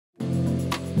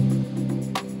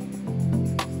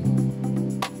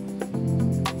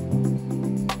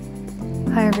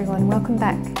Hi everyone, welcome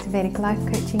back to Vedic Life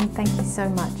Coaching. Thank you so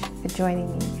much for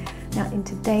joining me. Now in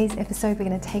today's episode we're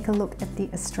going to take a look at the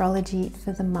astrology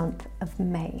for the month of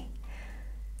May.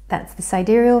 That's the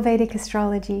Sidereal Vedic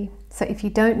Astrology. So if you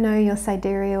don't know your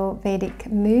Sidereal Vedic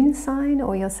moon sign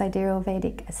or your Sidereal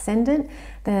Vedic Ascendant,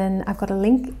 then I've got a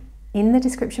link in the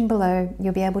description below.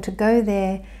 You'll be able to go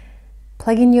there,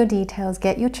 plug in your details,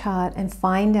 get your chart and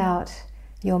find out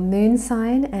your moon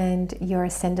sign and your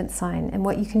ascendant sign. And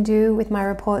what you can do with my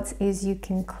reports is you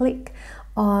can click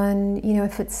on,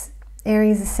 if it's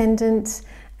Aries ascendant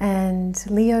and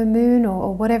Leo moon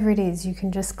or whatever it is, you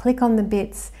can just click on the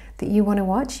bits that you want to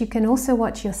watch. You can also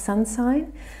watch your sun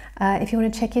sign. If you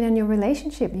want to check in on your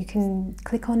relationship, you can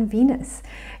click on Venus.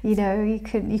 You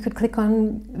could click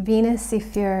on Venus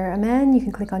if you're a man. You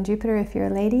can click on Jupiter if you're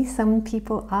a lady. Some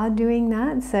people are doing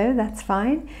that, so that's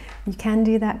fine. You can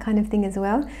do that kind of thing as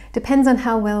well. Depends on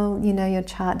how well you know your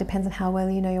chart, depends on how well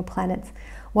you know your planets.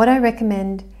 What I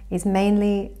recommend is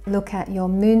mainly look at your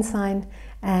moon sign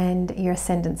and your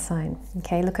ascendant sign.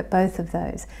 Okay, look at both of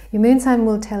those. Your moon sign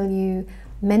will tell you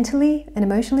mentally and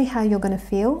emotionally how you're going to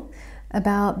feel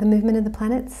about the movement of the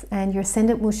planets, and your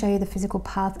ascendant will show you the physical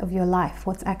path of your life,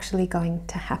 what's actually going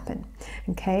to happen.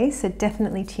 Okay, so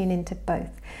definitely tune into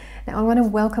both. Now I want to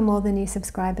welcome all the new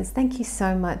subscribers. Thank you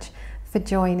so much for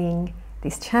joining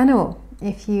this channel.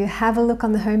 If you have a look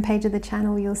on the homepage of the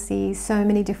channel, you'll see so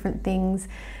many different things.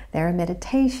 There are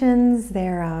meditations,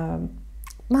 there are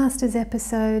masters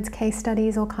episodes, case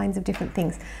studies, all kinds of different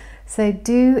things. So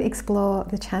do explore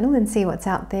the channel and see what's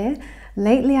out there.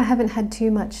 Lately, I haven't had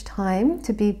too much time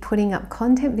to be putting up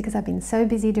content because I've been so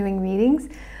busy doing readings.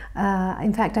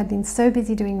 In fact, I've been so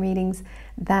busy doing readings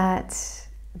that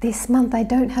this month I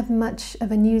don't have much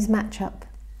of a news matchup.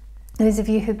 Those of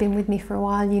you who've been with me for a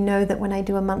while, you know that when I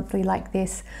do a monthly like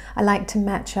this, I like to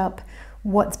match up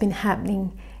what's been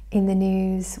happening in the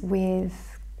news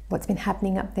with what's been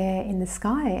happening up there in the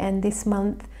sky. And this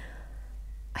month,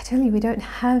 I tell you, we don't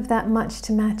have that much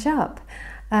to match up.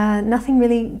 Nothing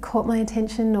really caught my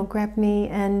attention or grabbed me,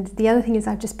 and the other thing is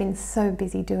I've just been so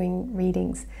busy doing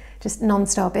readings, just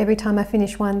non-stop. Every time I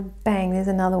finish one, bang, there's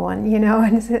another one,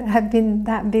 and I've been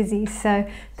that busy. So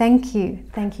thank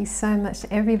you so much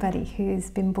to everybody who's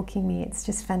been booking me. It's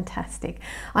just fantastic.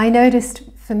 I noticed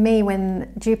for me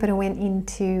when Jupiter went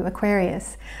into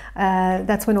Aquarius,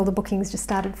 that's when all the bookings just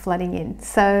started flooding in.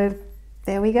 So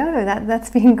there we go, that's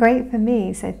been great for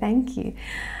me, so thank you.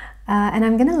 And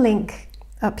I'm going to link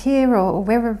up here or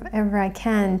wherever I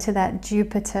can to that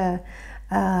Jupiter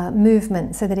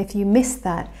movement, so that if you miss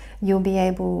that, you'll be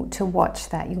able to watch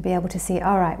that. You'll be able to see,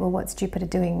 all right, well, what's Jupiter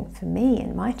doing for me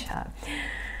in my chart?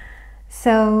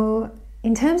 So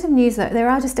in terms of news, though, there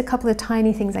are just a couple of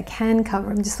tiny things I can cover.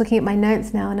 I'm just looking at my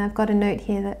notes now, and I've got a note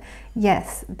here that,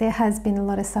 yes, there has been a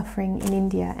lot of suffering in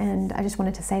India, and I just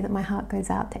wanted to say that my heart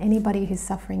goes out to anybody who's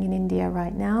suffering in India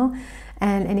right now,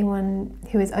 and anyone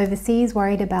who is overseas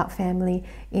worried about family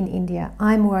in India.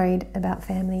 I'm worried about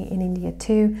family in India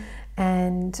too,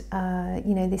 and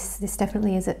this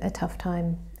definitely is a tough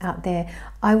time out there.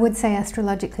 I would say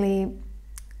astrologically,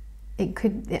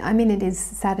 it is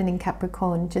Saturn in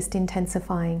Capricorn just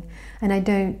intensifying, and I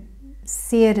don't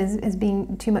see it as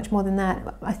being too much more than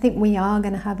that. I think we are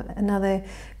going to have another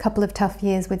couple of tough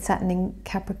years with Saturn in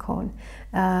Capricorn,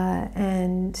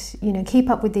 and keep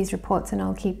up with these reports, and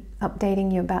I'll keep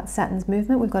updating you about Saturn's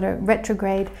movement. We've got a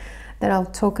retrograde that I'll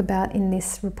talk about in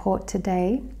this report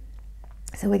today,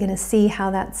 so we're going to see how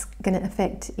that's going to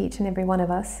affect each and every one of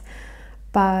us.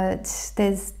 But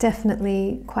there's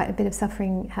definitely quite a bit of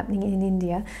suffering happening in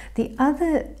India. The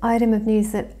other item of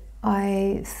news that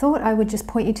I thought I would just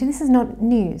point you to, this is not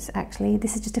news actually,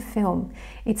 this is just a film.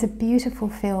 It's a beautiful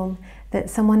film that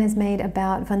someone has made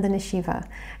about Vandana Shiva,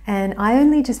 and I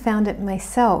only just found it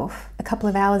myself a couple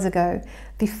of hours ago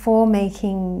before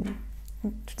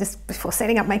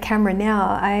setting up my camera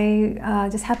now. I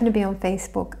just happened to be on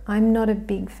Facebook. I'm not a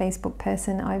big Facebook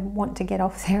person. I want to get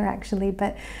off there actually,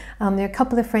 but there are a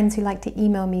couple of friends who like to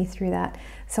email me through that.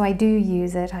 So I do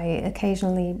use it. I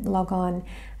occasionally log on.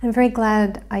 I'm very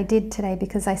glad I did today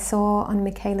because I saw on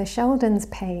Michaela Sheldon's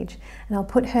page, and I'll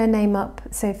put her name up,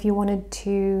 so if you wanted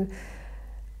to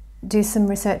do some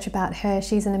research about her,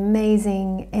 she's an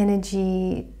amazing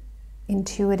energy,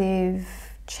 intuitive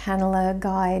channeler,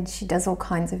 guide. She does all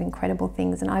kinds of incredible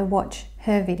things, and I watch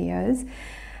her videos,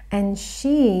 and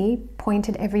she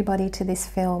pointed everybody to this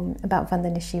film about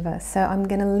Vandana Shiva. So I'm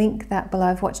going to link that below.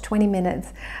 I've watched 20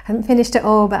 minutes. I haven't finished it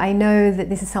all, but I know that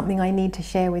this is something I need to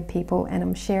share with people, and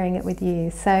I'm sharing it with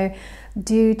you. So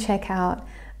do check out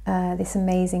this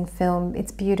amazing film.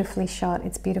 It's beautifully shot,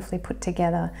 it's beautifully put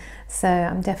together, so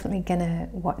I'm definitely gonna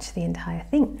watch the entire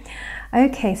thing.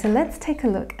 Okay, so let's take a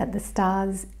look at the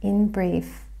stars in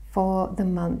brief for the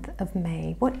month of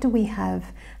May. What do we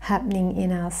have happening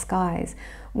in our skies?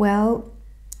 Well,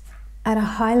 at a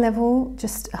high level,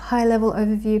 just a high level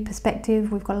overview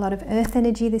perspective, we've got a lot of earth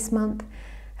energy this month,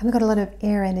 and we've got a lot of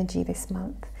air energy this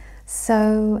month.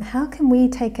 So how can we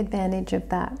take advantage of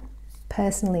that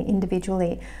personally,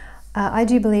 individually? I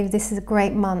do believe this is a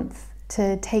great month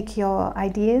to take your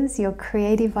ideas, your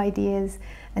creative ideas,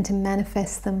 and to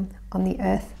manifest them on the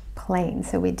earth plane.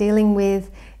 So we're dealing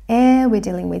with air, we're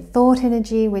dealing with thought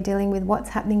energy, we're dealing with what's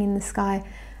happening in the sky.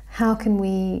 How can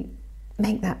we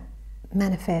make that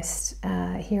manifest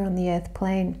here on the earth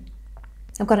plane?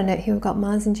 I've got a note here, we've got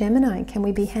Mars and Gemini. Can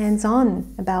we be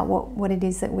hands-on about what it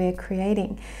is that we're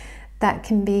creating? That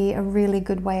can be a really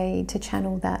good way to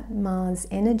channel that Mars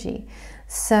energy.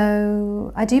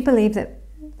 So I do believe that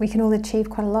we can all achieve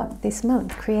quite a lot this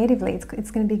month creatively. It's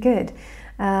going to be good,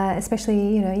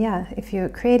 especially, you know, yeah, if you're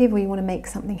creative or you want to make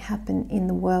something happen in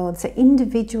the world. So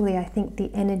individually, I think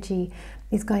the energy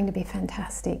is going to be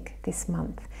fantastic this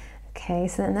month. Okay,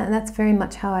 so that's very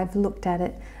much how I've looked at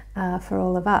it for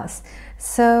all of us.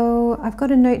 So I've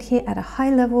got a note here at a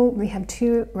high level. We have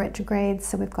 2 retrogrades.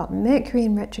 So we've got Mercury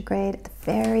in retrograde at the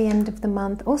very end of the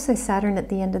month. Also Saturn at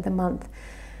the end of the month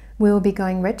will be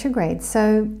going retrograde.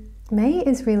 So May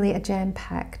is really a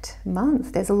jam-packed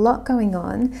month. There's a lot going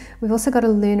on. We've also got a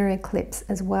lunar eclipse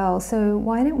as well. So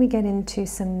why don't we get into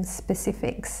some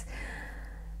specifics?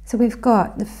 So we've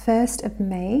got the 1st of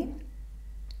May.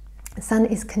 The Sun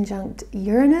is conjunct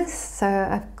Uranus. So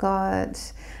I've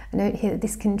got a note here that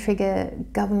this can trigger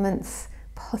governments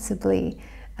possibly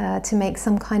to make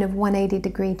some kind of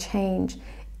 180-degree change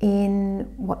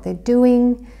in what they're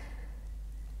doing.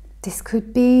 This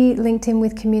could be linked in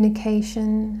with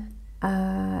communication.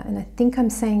 And I think I'm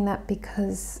saying that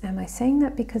because, am I saying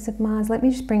that because of Mars? Let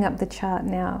me just bring up the chart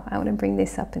now. I want to bring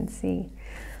this up and see.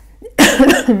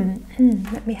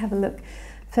 Let me have a look.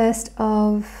 1st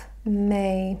of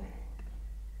May.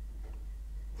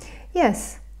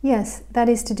 Yes, that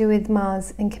is to do with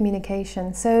Mars and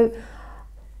communication. So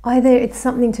either it's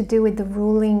something to do with the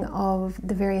ruling of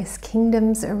the various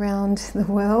kingdoms around the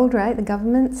world, right? The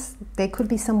governments. There could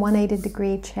be some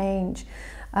 180-degree change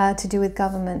to do with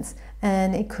governments,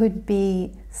 and it could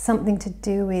be something to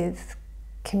do with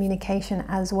communication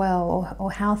as well,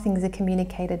 or how things are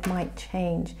communicated might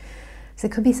change. So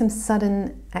there could be some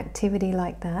sudden activity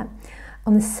like that.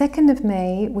 On the 2nd of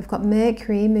May, we've got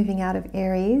Mercury moving out of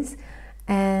Aries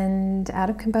and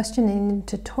out of combustion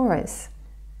into Taurus.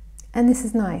 And this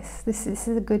is nice. This is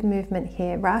a good movement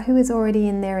here. Rahu is already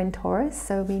in there in Taurus,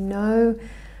 so we know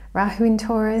Rahu in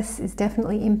Taurus is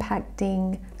definitely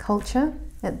impacting culture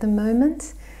at the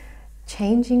moment,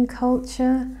 changing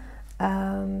culture.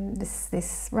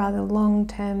 This rather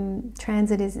long-term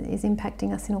transit is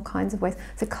impacting us in all kinds of ways.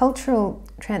 So cultural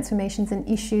transformations and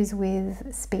issues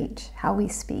with speech, how we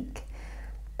speak,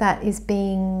 that is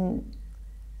being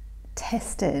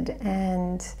tested.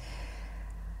 And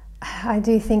I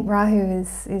do think Rahu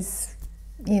is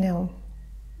you know,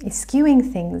 is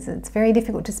skewing things. It's very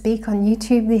difficult to speak on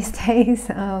YouTube these days.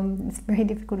 It's very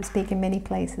difficult to speak in many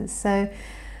places. So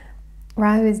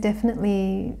Rahu is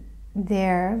definitely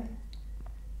there.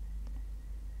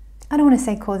 I don't want to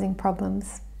say causing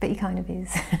problems, but he kind of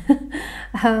is.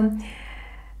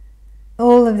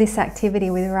 All of this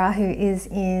activity with Rahu is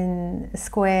in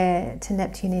square to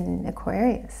Neptune in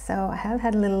Aquarius. So I have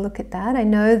had a little look at that. I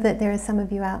know that there are some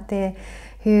of you out there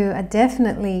who are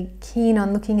definitely keen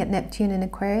on looking at Neptune in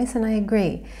Aquarius, and I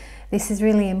agree. This is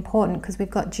really important because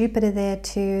we've got Jupiter there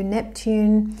too.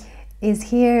 Neptune is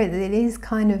here. It is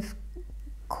kind of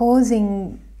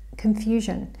causing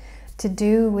confusion to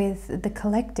do with the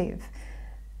collective.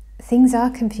 Things are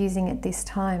confusing at this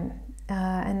time,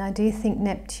 and I do think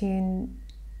Neptune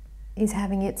is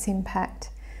having its impact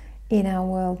in our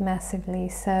world massively.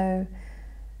 So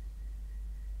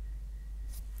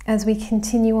as we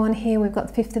continue on here, we've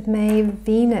got the 5th of May,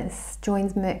 Venus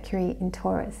joins Mercury in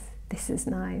Taurus. This is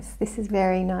nice. This is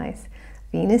very nice.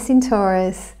 Venus in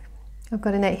Taurus. I've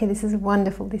got a note here. This is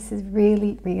wonderful. This is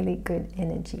really, really good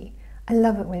energy. I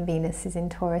love it when Venus is in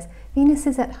Taurus. Venus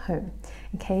is at home.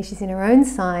 Okay, she's in her own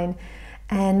sign.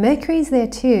 And Mercury's there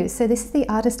too. So this is the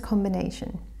artist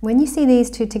combination. When you see these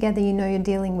two together, you know you're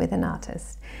dealing with an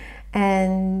artist.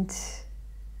 And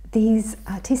these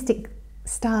artistic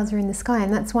stars are in the sky,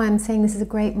 and that's why I'm saying this is a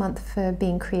great month for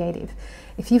being creative.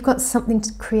 If you've got something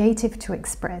creative to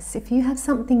express, if you have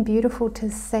something beautiful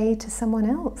to say to someone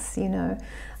else, you know,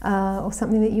 or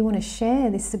something that you want to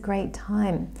share, this is a great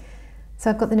time. So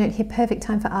I've got the note here, perfect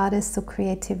time for artists or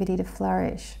creativity to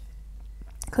flourish.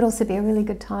 Could also be a really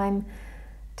good time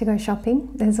to go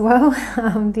shopping as well.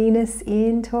 Venus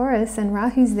in Taurus and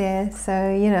Rahu's there,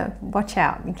 so you know, watch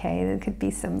out. Okay, there could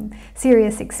be some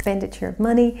serious expenditure of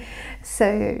money,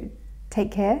 so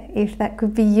take care if that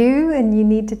could be you and you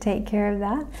need to take care of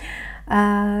that.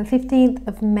 15th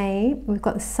of May, we've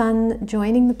got the Sun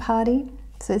joining the party.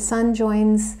 So the Sun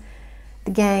joins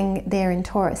the gang there in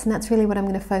Taurus, and that's really what I'm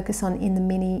going to focus on in the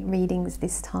mini readings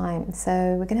this time.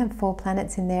 So we're going to have 4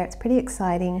 planets in there. It's pretty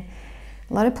exciting.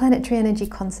 A lot of planetary energy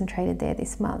concentrated there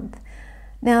this month.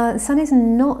 Now, the Sun is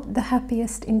not the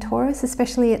happiest in Taurus,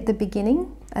 especially at the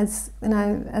beginning. As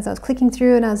I was clicking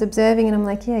through and I was observing, and I'm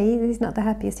like, yeah, he's not the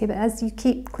happiest here. But as you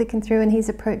keep clicking through and he's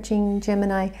approaching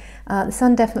Gemini, the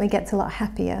Sun definitely gets a lot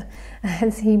happier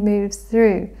as he moves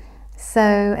through. So,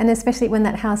 and especially when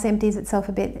that house empties itself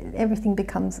a bit, everything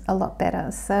becomes a lot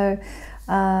better. So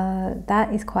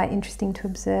that is quite interesting to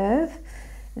observe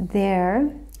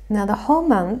there. Now, the whole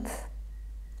month,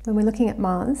 when we're looking at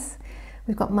Mars,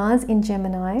 we've got Mars in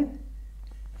Gemini.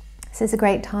 So it's a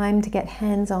great time to get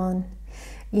hands-on,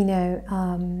 you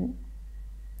know,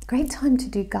 great time to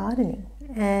do gardening.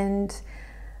 And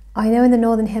I know in the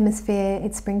Northern Hemisphere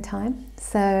it's springtime,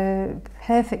 so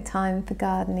perfect time for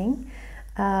gardening.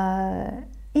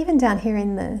 Even down here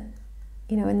in the,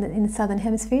 you know, in the Southern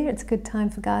Hemisphere, it's a good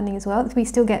time for gardening as well. We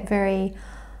still get very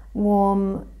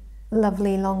warm,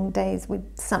 lovely long days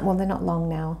with sun. Well, they're not long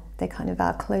now. They kind of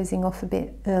are closing off a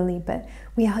bit early, but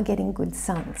we are getting good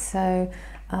sun. So,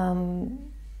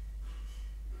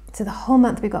 so the whole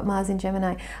month we've got Mars in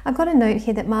Gemini. I've got a note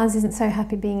here that Mars isn't so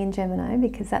happy being in Gemini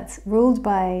because that's ruled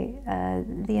by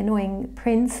the annoying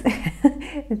Prince.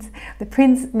 The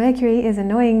Prince Mercury is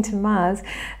annoying to Mars.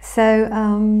 So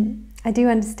I do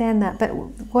understand that. But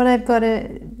what I've got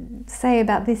to say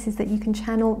about this is that you can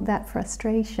channel that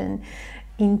frustration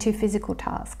into physical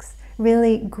tasks.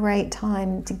 Really great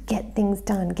time to get things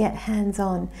done, get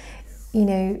hands-on, you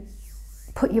know,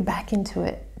 put your back into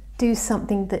it. Do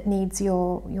something that needs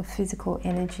your physical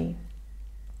energy.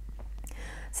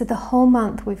 So the whole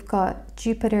month we've got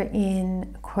Jupiter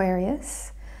in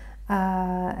Aquarius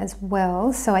as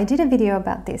well. So I did a video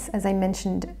about this, as I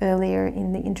mentioned earlier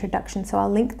in the introduction. So I'll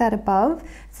link that above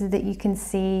so that you can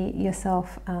see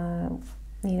yourself, you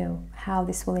know, how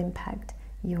this will impact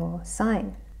your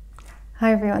sign.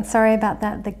 Hi everyone, sorry about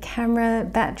that. The camera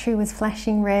battery was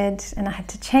flashing red and I had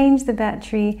to change the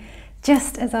battery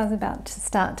just as I was about to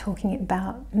start talking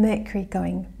about Mercury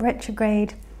going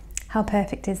retrograde. How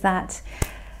perfect is that?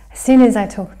 As soon as I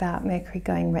talk about Mercury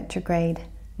going retrograde,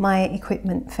 my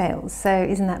equipment fails. So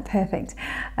isn't that perfect?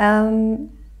 When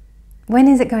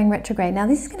is it going retrograde? Now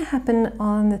this is going to happen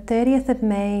on the 30th of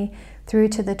May through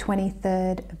to the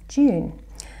 23rd of June.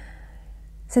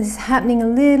 So this is happening a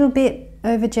little bit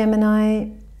over Gemini,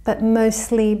 but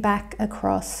mostly back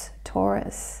across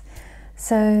Taurus.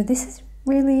 So this is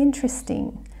really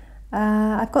interesting.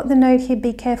 I've got the note here,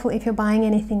 be careful if you're buying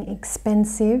anything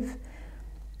expensive.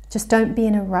 Just don't be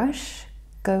in a rush,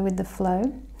 go with the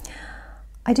flow.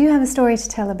 I do have a story to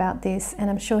tell about this, and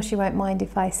I'm sure she won't mind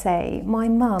if I say, my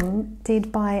mum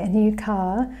did buy a new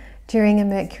car during a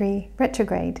Mercury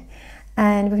retrograde,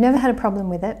 and we've never had a problem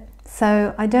with it.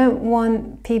 So I don't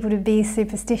want people to be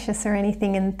superstitious or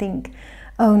anything and think,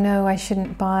 oh no, I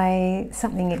shouldn't buy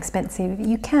something expensive.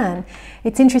 You can.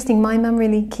 It's interesting, my mum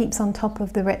really keeps on top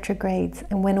of the retrogrades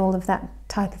and when all of that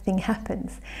type of thing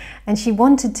happens. And she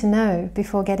wanted to know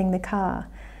before getting the car,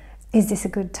 is this a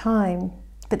good time?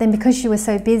 But then because she was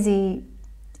so busy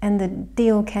and the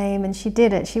deal came and she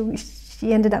did it,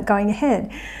 she ended up going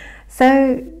ahead.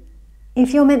 So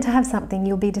if you're meant to have something,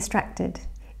 you'll be distracted.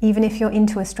 Even if you're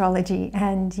into astrology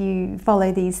and you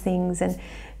follow these things, and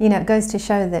you know, it goes to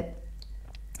show that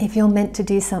if you're meant to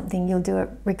do something, you'll do it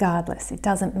regardless. It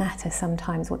doesn't matter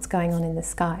sometimes what's going on in the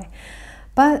sky.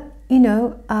 But you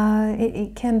know,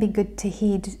 it can be good to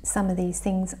heed some of these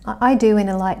things. I do in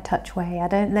a light touch way. I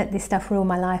don't let this stuff rule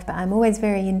my life, but I'm always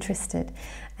very interested.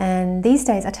 And these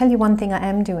days, I tell you one thing I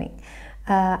am doing.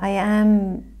 I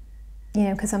am, you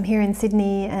know, because I'm here in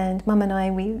Sydney and Mum and I,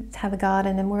 we have a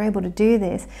garden and we're able to do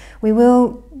this. We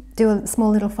will do a small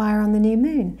little fire on the new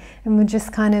moon, and we'll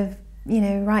just kind of, you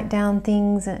know, write down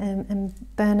things and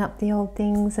burn up the old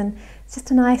things, and it's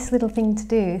just a nice little thing to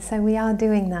do. So we are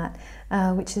doing that,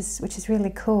 which is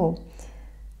really cool.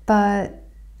 But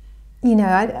you know,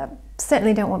 I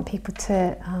certainly don't want people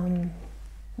to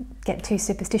get too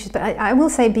superstitious, but I will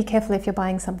say be careful if you're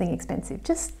buying something expensive.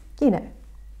 Just, you know,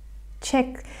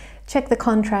 check the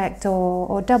contract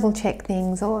or double check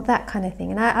things or that kind of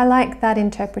thing. And I like that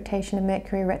interpretation of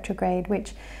Mercury retrograde,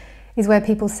 which is where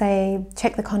people say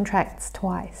check the contracts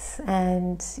twice,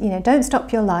 and, you know, don't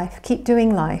stop your life, keep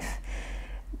doing life.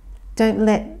 Don't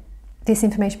let this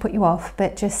information put you off,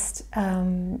 but just,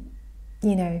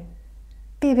 you know,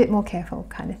 be a bit more careful,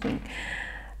 kind of thing.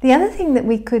 The other thing that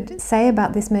we could say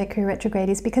about this Mercury retrograde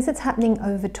is because it's happening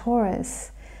over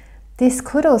Taurus, this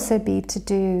could also be to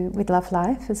do with love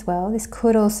life as well. This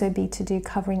could also be to do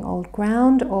covering old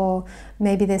ground, or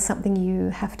maybe there's something you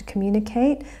have to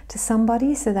communicate to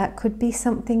somebody, so that could be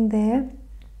something there.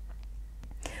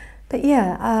 But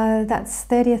yeah, that's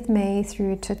 30th May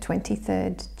through to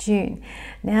 23rd June.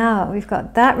 Now we've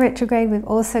got that retrograde. We've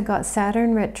also got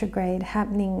Saturn retrograde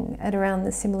happening at around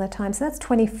the similar time. So that's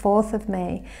 24th of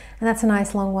May. And that's a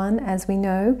nice long one, as we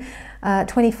know.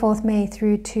 24th May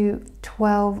through to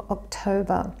 12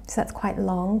 October. So that's quite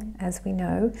long, as we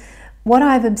know. What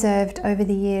I've observed over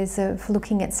the years of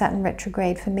looking at Saturn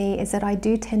retrograde for me is that I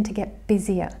do tend to get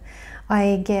busier.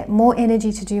 I get more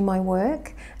energy to do my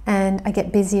work, and I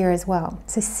get busier as well.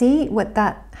 So see what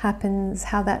that happens,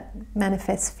 how that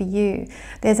manifests for you.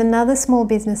 There's another small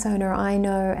business owner I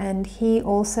know, and he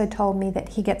also told me that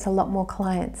he gets a lot more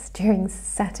clients during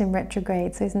Saturn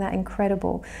retrograde. So isn't that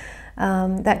incredible?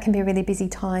 That can be a really busy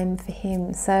time for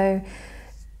him. So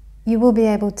you will be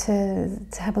able to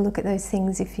have a look at those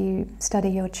things if you study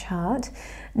your chart.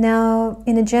 Now,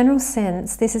 in a general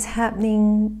sense, this is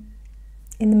happening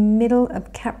in the middle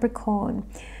of Capricorn.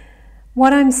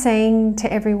 What I'm saying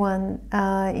to everyone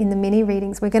in the mini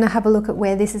readings, we're going to have a look at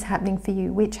where this is happening for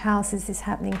you. Which house is this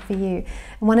happening for you?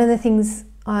 And one of the things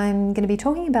I'm going to be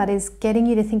talking about is getting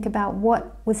you to think about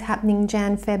what was happening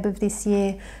Jan, Feb of this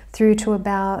year through to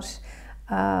about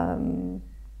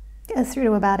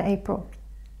April.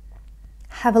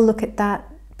 Have a look at that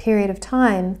period of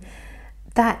time.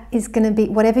 That is going to be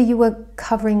whatever you were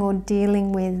covering or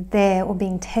dealing with there, or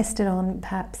being tested on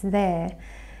perhaps there,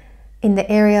 in the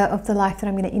area of the life that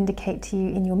I'm going to indicate to you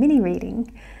in your mini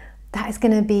reading. That is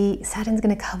going to be, Saturn's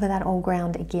going to cover that old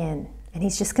ground again. And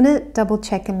he's just going to double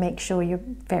check and make sure you're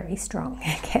very strong.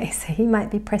 Okay, so he might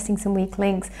be pressing some weak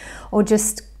links, or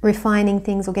just refining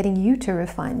things, or getting you to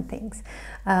refine things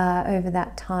over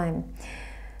that time.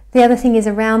 The other thing is,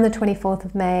 around the 24th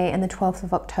of May and the 12th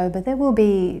of October, there will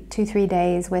be 2-3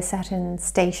 days where Saturn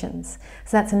stations.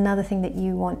 So that's another thing that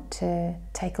you want to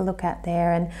take a look at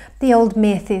there. And the old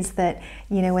myth is that,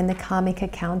 you know, when the karmic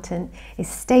accountant is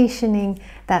stationing,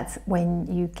 that's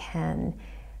when you can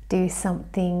do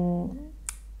something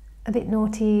a bit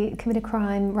naughty, commit a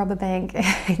crime, rob a bank.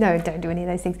 No, don't do any of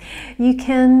those things. You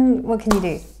can, what can you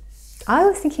do? I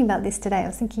was thinking about this today. I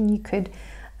was thinking you could,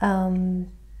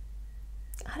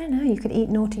 I don't know, you could eat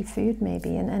naughty food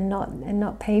maybe and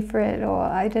not pay for it, or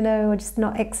I don't know, or just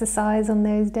not exercise on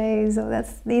those days, or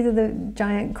these are the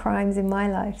giant crimes in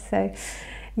my life. So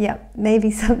yeah,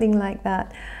 maybe something like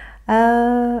that.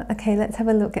 Okay, let's have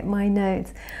a look at my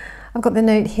notes. I've got the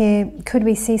note here, could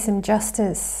we see some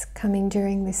justice coming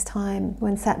during this time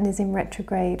when Saturn is in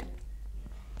retrograde?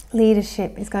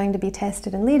 Leadership is going to be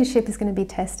tested, and leadership is going to be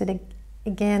tested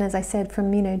again, as I said,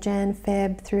 from, you know, Jan,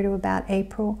 Feb through to about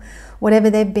April. Whatever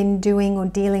they've been doing or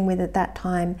dealing with at that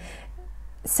time,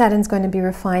 Saturn's going to be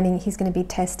refining, he's going to be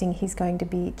testing, he's going to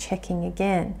be checking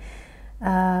again.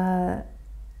 Yeah,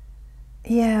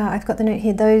 I've got the note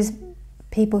here, those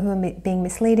people who are being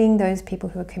misleading, those people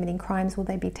who are committing crimes, will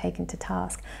they be taken to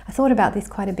task? I thought about this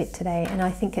quite a bit today, and I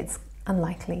think it's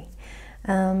unlikely.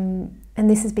 And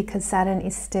this is because Saturn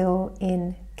is still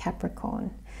in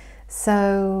Capricorn.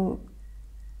 So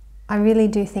I really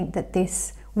do think that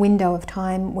this window of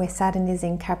time where Saturn is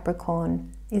in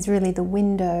Capricorn is really the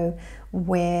window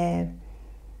where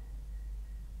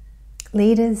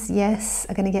leaders, yes,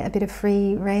 are going to get a bit of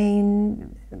free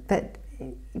rein, but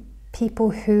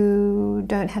people who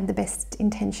don't have the best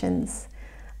intentions,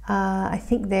 I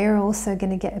think they're also going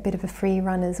to get a bit of a free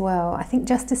run as well. I think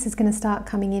justice is going to start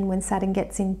coming in when Saturn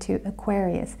gets into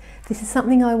Aquarius. This is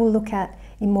something I will look at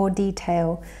in more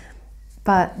detail,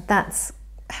 but that's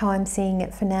how I'm seeing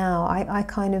it for now. I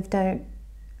kind of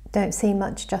don't see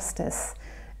much justice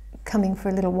coming for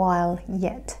a little while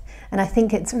yet. And I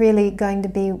think it's really going to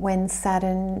be when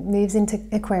Saturn moves into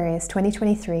Aquarius,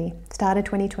 2023, start of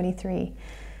 2023.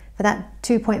 For that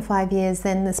 2.5 years,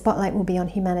 then the spotlight will be on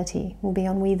humanity, will be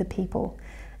on we the people.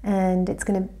 And it's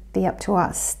going to be up to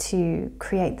us to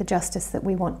create the justice that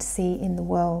we want to see in the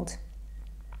world.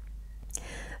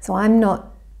 So I'm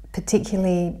not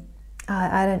particularly,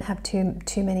 I don't have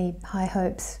too many high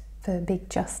hopes for big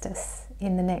justice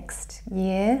in the next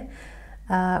year,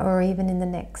 or even in the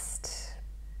next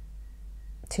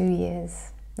 2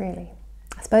 years, really.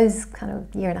 I suppose kind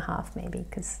of year and a half maybe,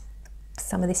 because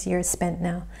some of this year is spent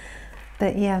now.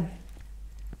 But yeah.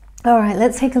 All right,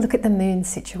 let's take a look at the moon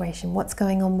situation. What's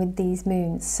going on with these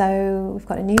moons? So we've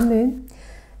got a new moon,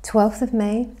 12th of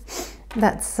May.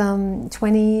 That's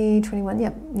 2021,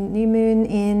 yep. New moon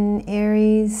in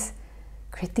Aries,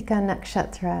 Kritika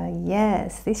Nakshatra.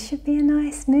 Yes, this should be a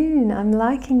nice moon. I'm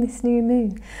liking this new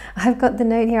moon. I've got the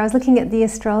note here. I was looking at the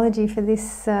astrology for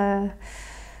this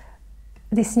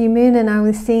this new moon, and I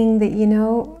was seeing that, you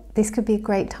know, this could be a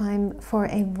great time for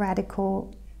a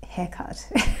radical haircut.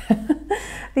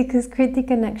 Because Kritika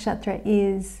Nakshatra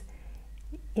is,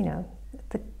 you know,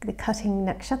 the cutting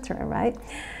nakshatra, right?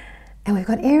 And we've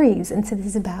got Aries, and so this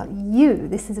is about you.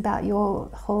 This is about your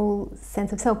whole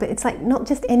sense of self. But it's like not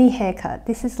just any haircut.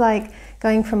 This is like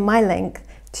going from my length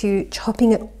to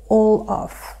chopping it all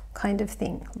off kind of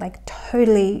thing. Like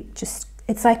totally just,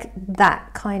 it's like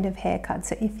that kind of haircut.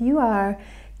 So if you are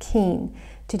keen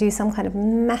to do some kind of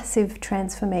massive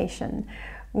transformation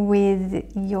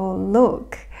with your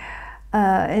look,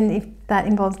 and if that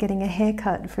involves getting a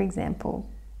haircut, for example,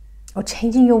 or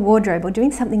changing your wardrobe or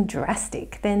doing something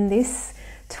drastic, then this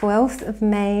 12th of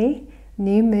May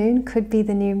new moon could be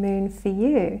the new moon for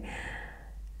you.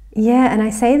 Yeah, and I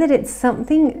say that it's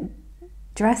something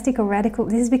drastic or radical.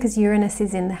 This is because Uranus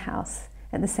is in the house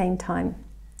at the same time.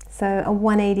 So a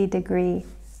 180-degree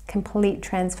complete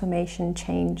transformation,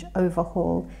 change,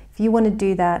 overhaul. If you want to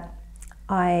do that,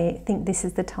 I think this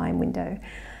is the time window.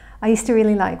 I used to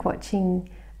really like watching,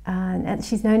 and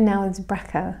she's known now as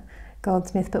Braca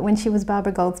Goldsmith, but when she was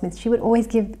Barbara Goldsmith, she would always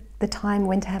give the time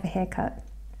when to have a haircut.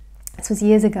 This was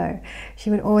years ago. She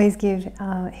would always give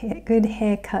good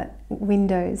haircut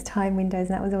windows, time windows,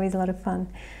 and that was always a lot of fun.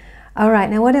 All right,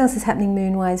 now what else is happening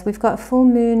moon-wise? We've got full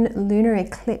moon lunar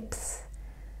eclipse.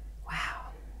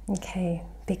 Wow, okay,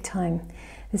 big time.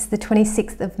 This is the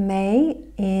 26th of May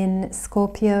in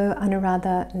Scorpio,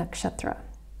 Anuradha Nakshatra.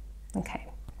 Okay,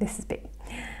 this is big.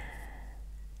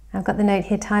 I've got the note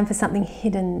here, time for something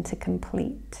hidden to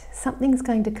complete. Something's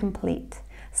going to complete.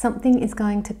 Something is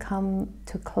going to come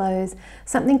to close.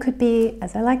 Something could be,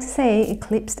 as I like to say,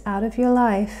 eclipsed out of your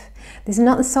life. This is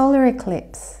not the solar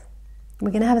eclipse.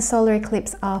 We're going to have a solar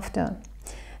eclipse after.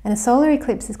 And a solar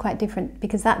eclipse is quite different,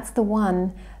 because that's the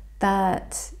one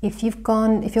that if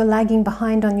you're lagging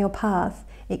behind on your path,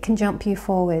 it can jump you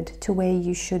forward to where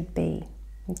you should be.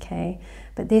 Okay,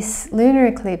 but this lunar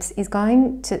eclipse is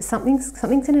going to, something's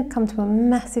going to come to a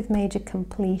massive major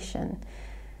completion.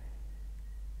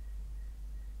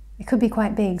 It could be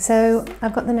quite big. So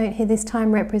I've got the note here, this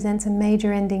time represents a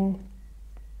major ending.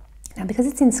 Now because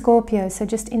it's in Scorpio, so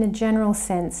just in a general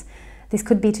sense, this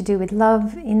could be to do with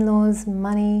love, in-laws,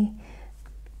 money,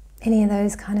 any of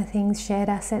those kind of things, shared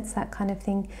assets, that kind of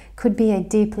thing. Could be a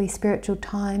deeply spiritual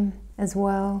time as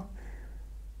well.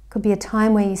 Could be a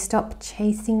time where you stop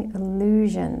chasing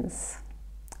illusions.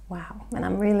 Wow, and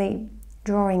I'm really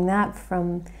drawing that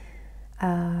from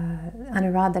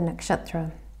Anuradha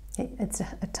Nakshatra. It's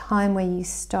a time where you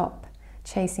stop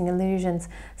chasing illusions.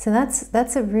 So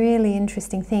that's a really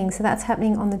interesting thing. So that's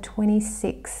happening on the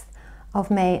 26th of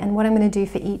May. And what I'm going to do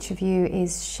for each of you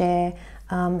is share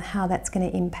how that's going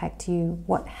to impact you.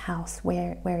 What house,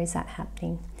 where is that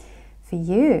happening for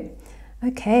you?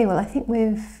 Okay, well I think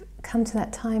we've come to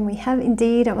that time. We have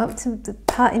indeed. I'm up to the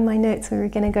part in my notes where we're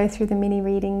going to go through the mini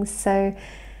readings. So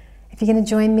if you're going to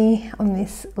join me on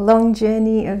this long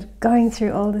journey of going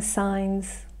through all the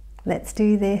signs, let's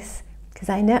do this. Because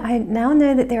I now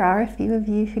know that there are a few of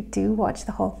you who do watch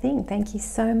the whole thing. Thank you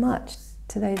so much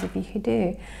to those of you who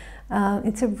do.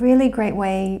 It's a really great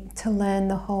way to learn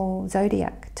the whole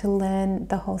zodiac, to learn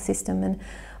the whole system. And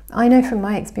I know from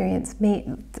my experience,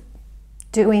 me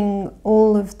doing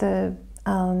all of the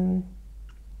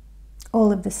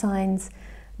signs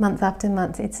month after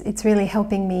month, it's really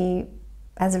helping me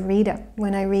as a reader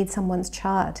when I read someone's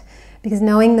chart, because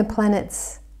knowing the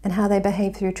planets and how they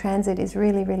behave through transit is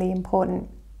really, really important.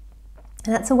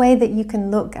 And that's a way that you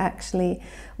can look actually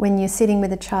when you're sitting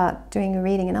with a chart doing a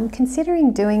reading. And I'm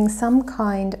considering doing some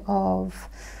kind of,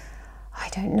 I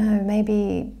don't know,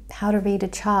 maybe how to read a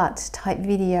chart type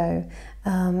video.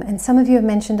 And some of you have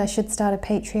mentioned I should start a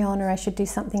Patreon, or I should do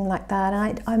something like that.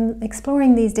 And I'm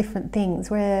exploring these different things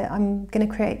where I'm going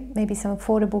to create maybe some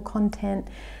affordable content.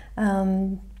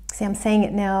 See, I'm saying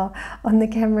it now on the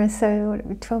camera, so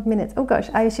 12 minutes. Oh gosh,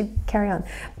 I should carry on.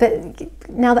 But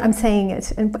now that I'm saying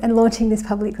it and launching this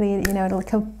publicly, you know, it'll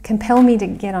compel me to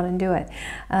get on and do it.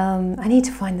 I need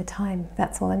to find the time,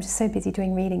 that's all. I'm just so busy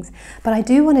doing readings. But I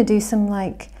do want to do some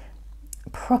like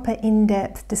proper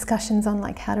in-depth discussions on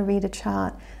like how to read a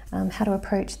chart, how to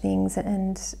approach things,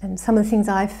 and some of the things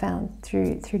I've found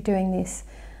through doing this.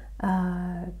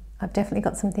 I've definitely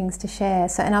got some things to share.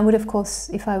 So, and I would, of course,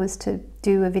 if I was to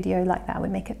do a video like that, I would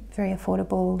make it very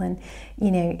affordable and, you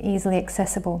know, easily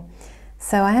accessible.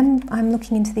 So I'm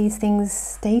looking into these things.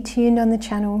 Stay tuned on the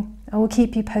channel. I will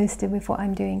keep you posted with what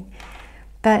I'm doing.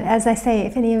 But as I say,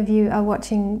 if any of you are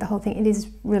watching the whole thing, it is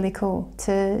really cool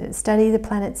to study the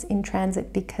planets in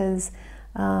transit, because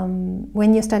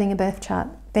when you're studying a birth chart,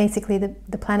 basically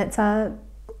the planets are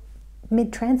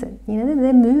mid-transit, you know,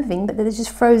 they're moving, but they're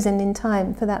just frozen in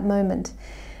time for that moment,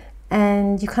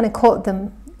 and you kind of caught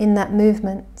them in that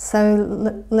movement.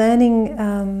 So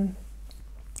learning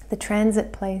the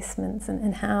transit placements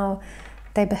and how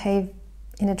they behave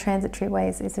in a transitory way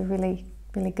is a really,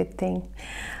 really good thing.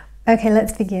 Okay,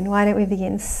 let's begin. Why don't we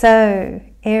begin? So,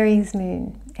 Aries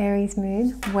moon,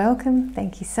 welcome.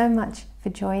 Thank you so much for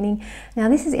joining. Now,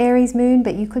 this is Aries moon,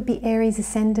 but you could be Aries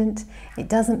ascendant. It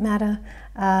doesn't matter.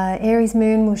 Aries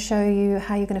moon will show you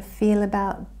how you're going to feel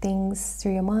about things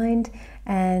through your mind,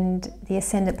 and the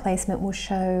ascendant placement will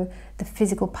show the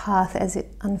physical path as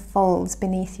it unfolds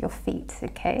beneath your feet.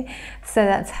 Okay, so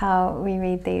that's how we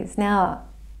read these. Now,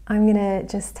 I'm going to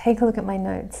just take a look at my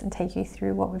notes and take you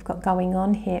through what we've got going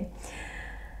on here.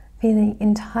 For the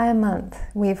entire month,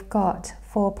 we've got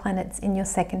 4 planets in your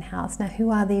second house. Now, who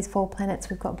are these 4 planets?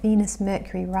 We've got Venus,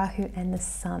 Mercury, Rahu, and the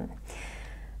Sun.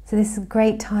 So this is a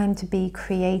great time to be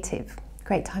creative,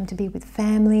 great time to be with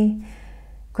family,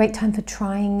 great time for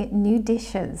trying new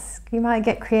dishes. You might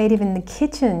get creative in the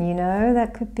kitchen, you know,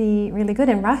 that could be really good.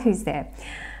 And Rahu's there.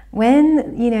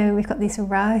 When, you know, we've got this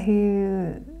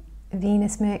Rahu,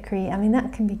 Venus, Mercury, I mean,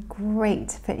 that can be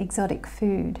great for exotic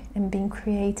food and being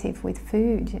creative with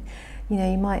food. You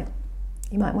know, you might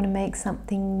want to make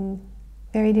something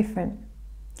very different.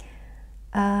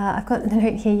 I've got the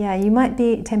note here, yeah, you might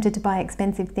be tempted to buy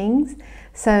expensive things.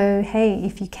 So, hey,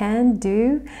 if you can,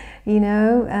 do, you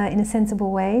know, in a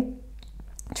sensible way.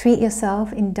 Treat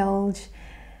yourself, indulge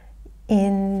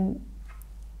in,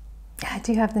 I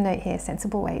do have the note here,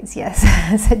 sensible ways, yes.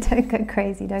 So don't go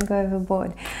crazy, don't go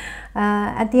overboard.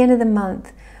 At the end of the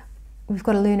month, we've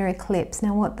got a lunar eclipse.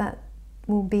 Now, what that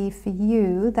will be for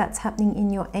you, that's happening in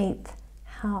your 8th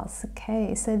house.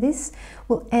 Okay, so this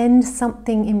will end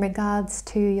something in regards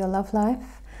to your love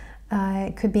life.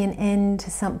 It could be an end to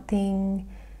something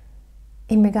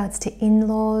in regards to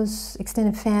in-laws,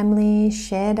 extended family,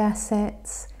 shared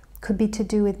assets. Could be to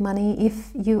do with money. If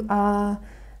you are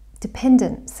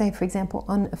dependent, say for example,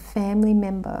 on a family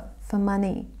member for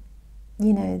money,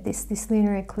 you know, this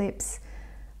lunar eclipse,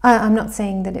 I'm not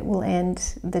saying that it will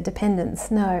end the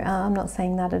dependence. No, I'm not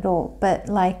saying that at all. But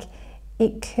like,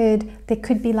 there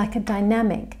could be like a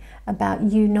dynamic about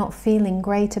you not feeling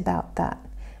great about that,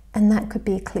 and that could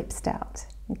be eclipsed out.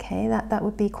 Okay, that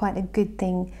would be quite a good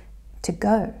thing to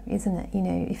go, isn't it? You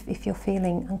know, if you're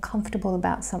feeling uncomfortable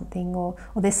about something, or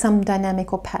there's some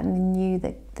dynamic or pattern in you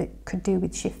that could do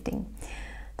with shifting,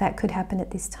 that could happen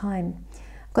at this time.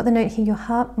 I've got the note here, your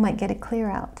heart might get a clear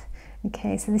out.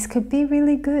 Okay, so this could be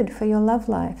really good for your love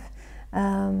life.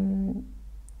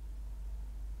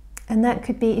 And that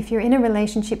could be, if you're in a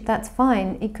relationship, that's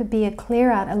fine. It could be a clear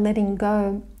out, a letting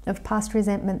go of past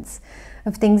resentments,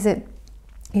 of things that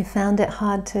you found it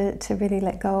hard to really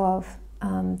let go of.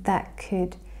 That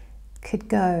could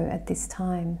go at this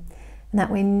time. And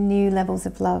that way new levels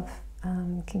of love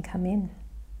can come in.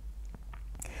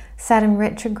 Saturn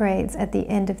retrogrades at the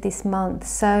end of this month.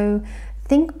 So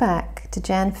think back to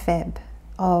Jan-Feb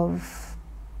of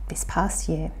this past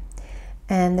year.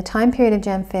 And the time period of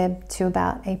Jan-Feb to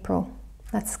about April,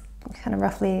 that's kind of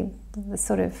roughly the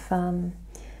sort of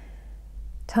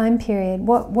time period.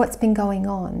 What's been going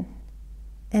on?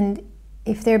 And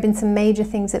if there have been some major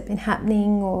things that have been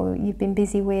happening or you've been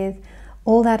busy with,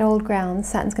 all that old ground,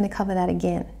 Saturn's going to cover that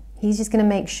again. He's just going to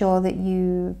make sure that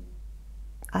you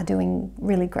are doing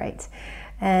really great.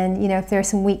 And, you know, if there are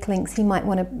some weak links, he might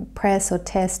want to press or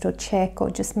test or check, or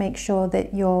just make sure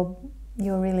that you're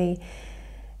really,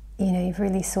 you know, you've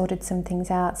really sorted some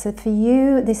things out. So for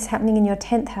you, this is happening in your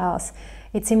 10th house.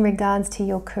 It's in regards to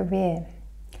your career.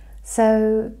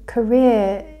 So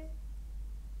career,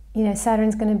 you know,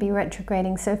 Saturn's going to be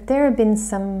retrograding. So if there have been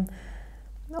some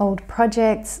old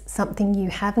projects, something you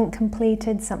haven't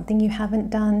completed, something you haven't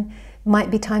done,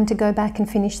 might be time to go back and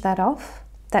finish that off.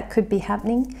 That could be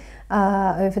happening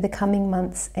over the coming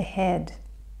months ahead.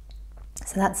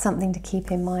 So that's something to keep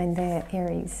in mind there,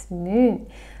 Aries moon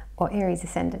or Aries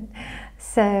ascendant.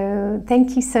 So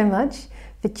thank you so much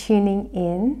for tuning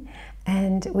in,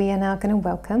 and we are now going to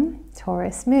welcome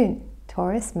Taurus moon.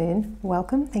 Taurus moon,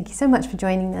 welcome. Thank you so much for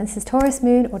joining us. This is Taurus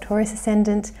moon or Taurus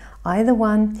ascendant, either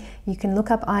one. You can look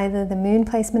up either. The moon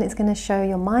placement is going to show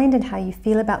your mind and how you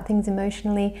feel about things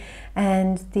emotionally,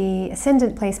 and the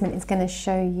ascendant placement is going to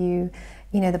show you,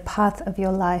 the path of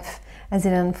your life as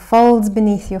it unfolds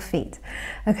beneath your feet.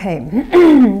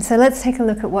 Okay, so let's take a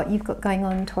look at what you've got going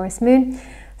on in Taurus moon.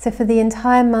 So for the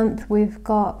entire month, we've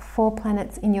got 4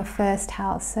 planets in your first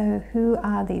house. So who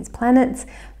are these planets?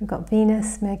 We've got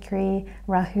Venus, Mercury,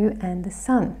 Rahu, and the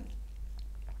Sun.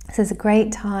 So it's a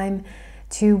great time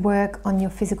to work on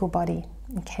your physical body,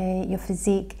 okay? Your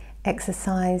physique,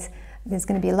 exercise. There's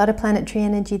going to be a lot of planetary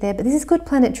energy there, but this is good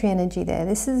planetary energy there.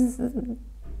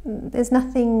 There's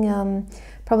nothing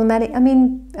problematic. I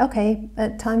mean, okay,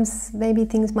 at times maybe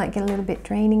things might get a little bit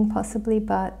draining possibly,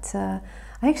 but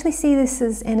I actually see this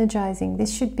as energizing.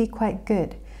 This should be quite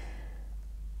good.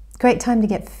 Great time to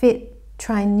get fit,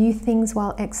 try new things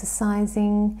while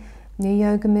exercising, new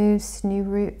yoga moves, new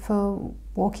route for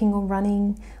walking or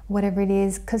running, whatever it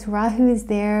is. Because Rahu is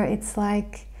there, it's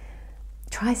like,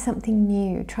 try something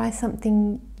new, try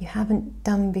something you haven't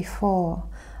done before.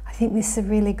 I think this is a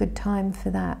really good time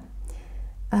for that.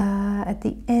 At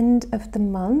the end of the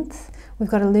month, we've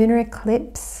got a lunar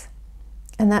eclipse,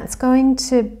 and that's going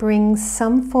to bring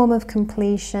some form of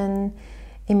completion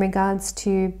in regards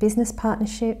to business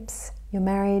partnerships, your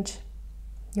marriage,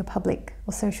 your public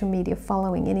or social media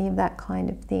following, any of that kind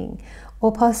of thing.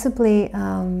 Or possibly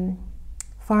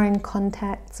foreign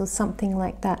contacts or something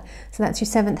like that. So that's your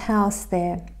 7th house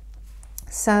there.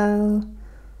 So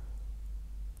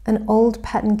an old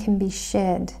pattern can be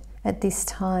shed at this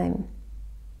time.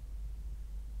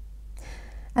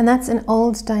 And that's an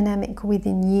old dynamic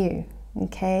within you.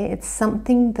 Okay, it's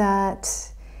something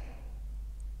that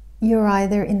you're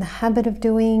either in the habit of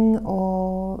doing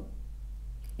or,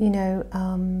 in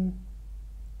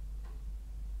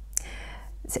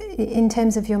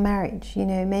terms of your marriage,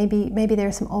 maybe there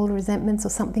are some old resentments or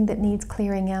something that needs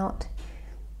clearing out.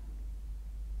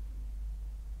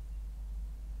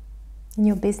 In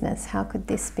your business, how could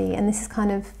this be? And this is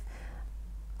kind of,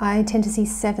 I tend to see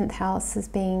 7th house as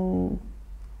being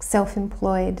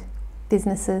self-employed,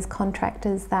 businesses,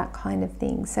 contractors, that kind of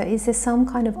thing. So is there some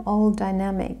kind of old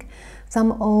dynamic,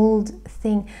 some old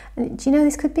thing? And do you know,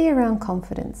 this could be around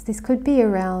confidence. This could be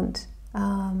around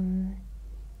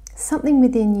something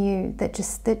within you that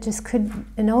just could,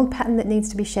 an old pattern that needs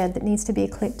to be shed, that needs to be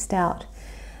eclipsed out.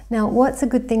 Now, what's a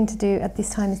good thing to do at this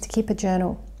time is to keep a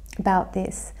journal about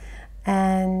this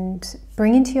and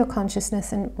bring into your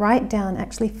consciousness and write down,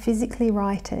 actually physically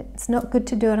write it. It's not good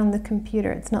to do it on the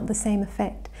computer. It's not the same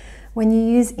effect. When you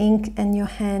use ink and your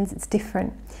hands, it's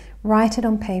different. Write it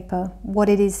on paper, what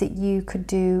it is that you could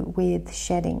do with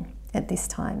shedding at this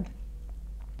time.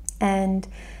 And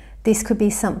this could be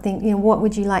something, what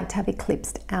would you like to have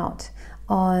eclipsed out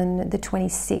on the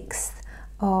 26th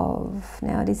of,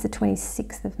 now it is the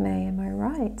 26th of May, am I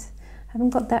right? I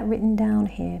haven't got that written down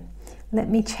here. Let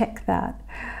me check that.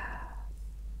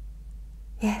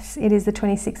 Yes, it is the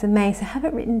 26th of May, so have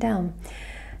it written down.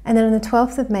 And then on the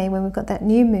 12th of May, when we've got that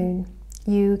new moon,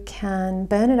 you can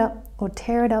burn it up or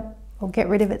tear it up or get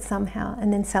rid of it somehow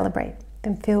and then celebrate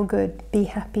and feel good, be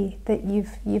happy that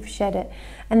you've shed it.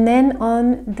 And then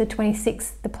on the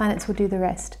 26th, the planets will do the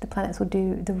rest. The planets will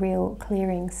do the real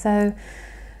clearing. So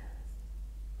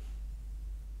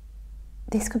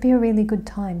this could be a really good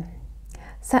time.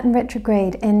 Saturn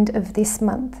retrograde, end of this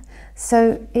month.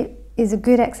 So it is a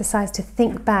good exercise to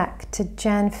think back to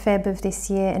Jan-Feb of this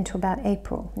year and to about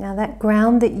April. Now that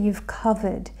ground that you've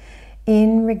covered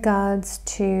in regards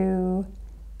to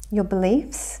your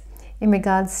beliefs, in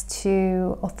regards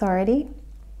to authority,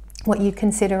 what you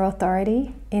consider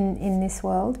authority in this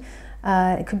world,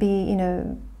 it could be,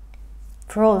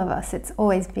 for all of us, it's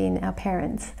always been our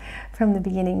parents from the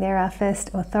beginning. They're our first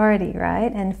authority,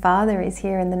 right? And Father is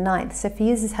here in the 9th. So for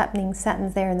you this is happening,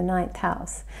 Saturn's there in the 9th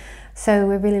house. So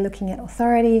we're really looking at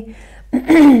authority,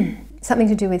 something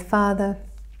to do with Father,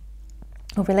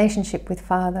 or relationship with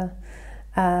Father,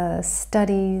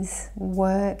 studies,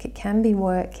 work. It can be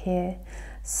work here.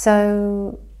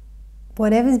 So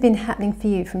whatever's been happening for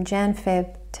you from Jan,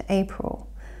 Feb to April,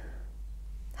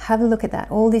 have a look at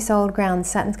that. All this old ground,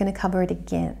 Saturn's going to cover it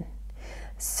again.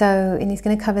 So, and he's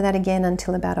going to cover that again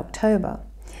until about October.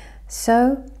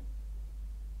 So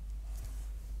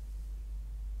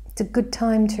it's a good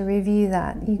time to review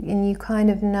that, and you kind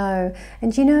of know.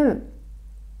 And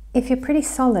if you're pretty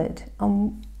solid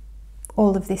on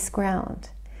all of this ground,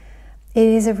 it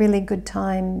is a really good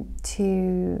time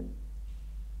to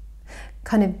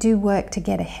kind of do work to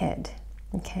get ahead.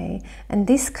 Okay, and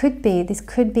this could be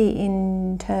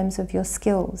in terms of your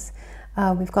skills.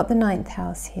 We've got the 9th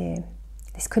house here.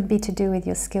 This could be to do with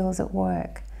your skills at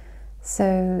work.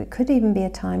 So it could even be a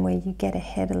time where you get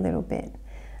ahead a little bit.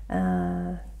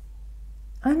 I'm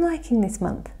liking this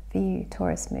month for you,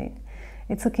 Taurus moon.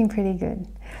 It's looking pretty good.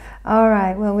 All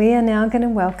right, well, we are now going to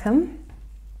welcome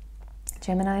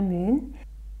Gemini moon.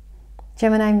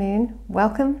 Gemini moon,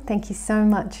 welcome. Thank you so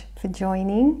much for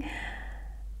joining.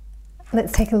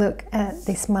 Let's take a look at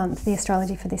this month, the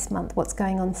astrology for this month, what's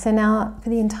going on. So now for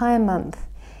the entire month,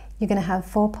 you're going to have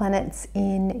 4 planets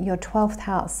in your 12th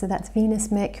house. So that's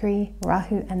Venus, Mercury,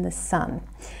 Rahu, and the Sun.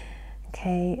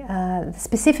 Okay, the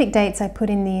specific dates I put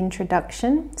in the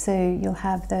introduction, so you'll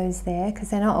have those there because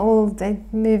they're not all, they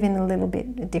move in a little bit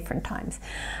at different times.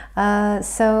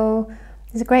 So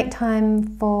it's a great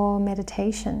time for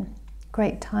meditation,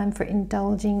 great time for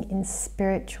indulging in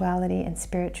spirituality and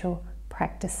spiritual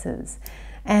practices.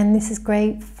 And this is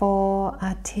great for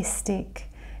artistic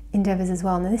endeavors as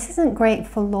well. Now, this isn't great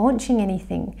for launching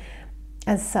anything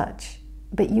as such,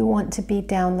 but you want to be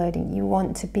downloading, you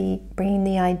want to be bringing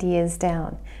the ideas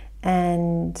down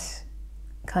and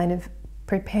kind of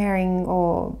preparing,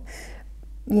 or,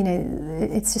 you know,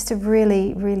 it's just a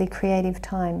really, really creative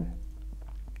time.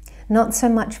 Not so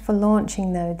much for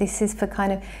launching though. This is for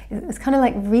kind of, it's kind of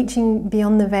like reaching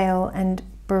beyond the veil and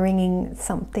bringing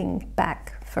something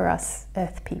back for us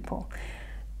Earth people.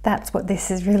 That's what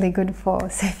this is really good for.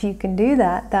 So if you can do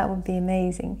that, that would be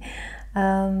amazing.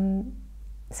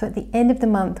 So at the end of the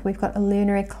month, we've got a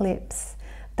lunar eclipse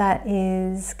that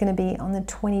is going to be on the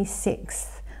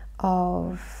 26th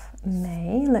of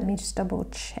May. Let me just double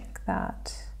check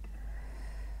that.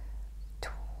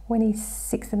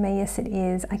 26th of May, yes it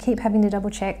is. I keep having to double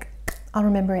check. I'll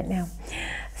remember it now.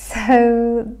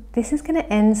 So this is going to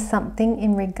end something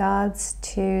in regards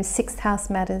to 6th house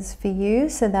matters for you.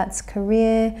 So that's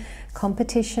career,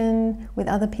 competition with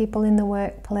other people in the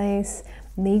workplace,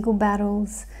 legal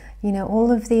battles, you know,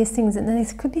 all of these things. And then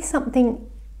this could be something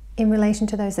in relation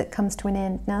to those that comes to an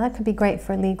end. Now that could be great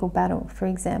for a legal battle, for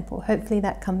example. Hopefully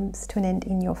that comes to an end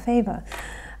in your favor.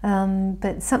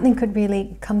 But something could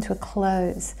really come to a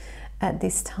close at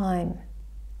this time.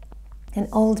 An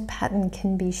old pattern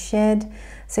can be shed,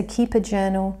 so keep a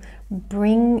journal,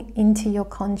 bring into your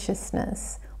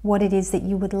consciousness what it is that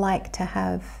you would like to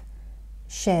have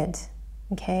shed.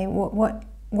 Okay, what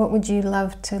would you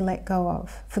love to let go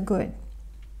of for good?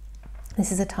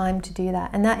 This is a time to do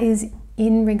that, and that is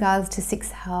in regards to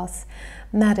 6th house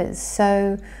matters.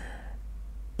 So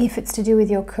if it's to do with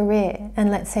your career,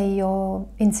 and let's say you're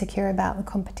insecure about the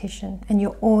competition and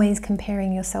you're always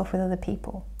comparing yourself with other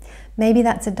people, maybe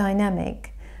that's a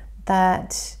dynamic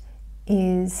that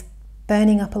is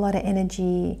burning up a lot of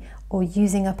energy or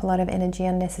using up a lot of energy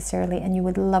unnecessarily, and you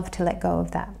would love to let go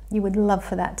of that. You would love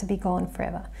for that to be gone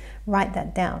forever. Write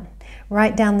that down.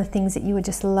 Write down the things that you would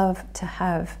just love to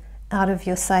have out of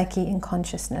your psyche and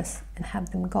consciousness and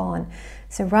have them gone.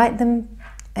 So write them,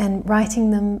 and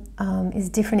writing them is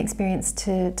a different experience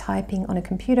to typing on a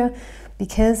computer,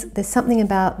 because there's something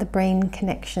about the brain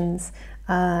connections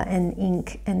and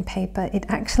ink and paper. It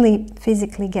actually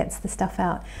physically gets the stuff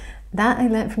out. That I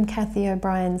learned from Kathy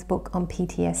O'Brien's book on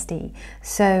PTSD.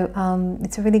 So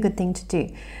it's a really good thing to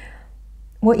do.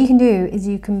 What you can do is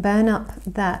you can burn up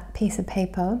that piece of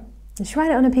paper. Just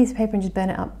write it on a piece of paper and just burn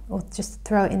it up, or just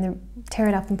throw it in the, tear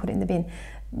it up and put it in the bin.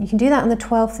 You can do that on the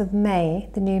 12th of May,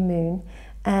 the new moon,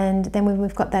 and then when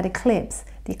we've got that eclipse,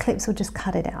 the eclipse will just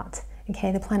cut it out.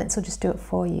 Okay, the planets will just do it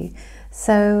for you.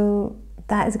 So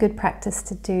that is a good practice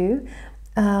to do.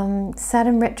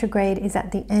 Saturn retrograde is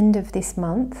at the end of this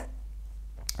month.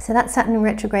 So that Saturn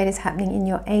retrograde is happening in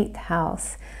your 8th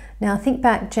house. Now think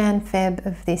back Jan-Feb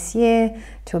of this year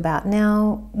to about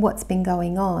now, what's been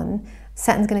going on.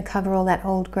 Saturn's going to cover all that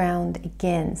old ground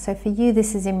again. So for you,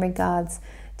 this is in regards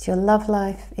to your love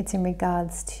life, it's in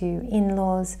regards to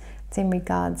in-laws, it's in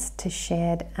regards to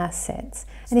shared assets.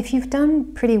 And if you've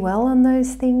done pretty well on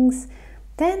those things,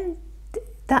 then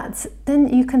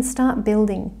you can start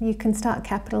building, you can start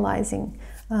capitalizing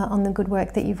on the good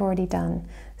work that you've already done.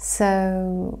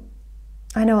 So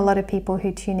I know a lot of people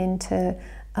who tune into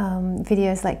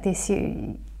videos like this.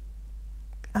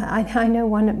 I know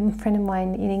one friend of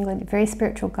mine in England, a very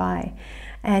spiritual guy,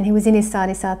 and he was in his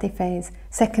Sadhisati phase,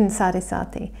 second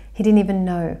Sadhisati. He didn't even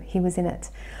know he was in it.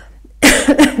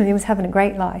 He was having a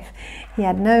great life. He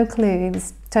had no clue. He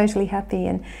was totally happy.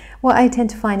 And what I tend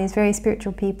to find is very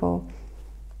spiritual people,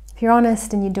 if you're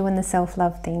honest and you're doing the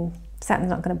self-love thing, Saturn's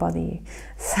not going to bother you.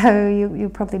 So you'll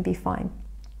probably be fine.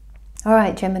 All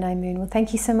right, Gemini moon. Well,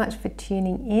 thank you so much for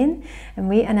tuning in. And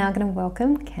we are now going to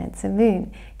welcome Cancer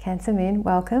moon. Cancer moon,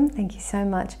 welcome. Thank you so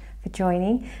much for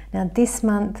joining. Now this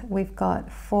month we've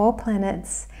got 4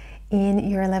 planets in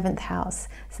your 11th house.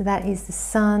 So that is the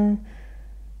Sun,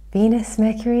 Venus,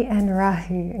 Mercury and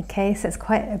Rahu. Okay, so it's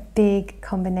quite a big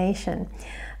combination.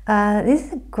 This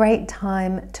is a great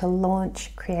time to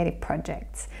launch creative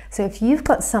projects. So if you've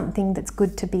got something that's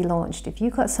good to be launched, if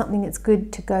you've got something that's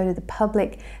good to go to the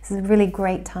public, this is a really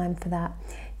great time for that.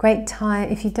 Great time.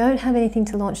 If you don't have anything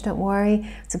to launch, don't worry.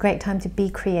 It's a great time to be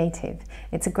creative.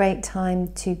 It's a great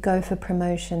time to go for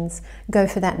promotions, go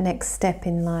for that next step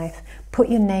in life, put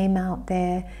your name out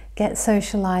there, get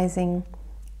socializing,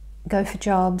 go for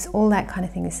jobs, all that kind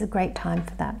of thing. This is a great time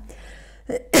for that.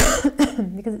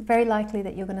 Because it's very likely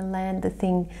that you're going to land the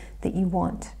thing that you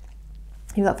want.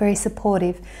 You've got very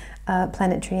supportive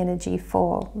planetary energy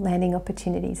for landing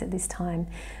opportunities at this time.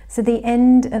 So the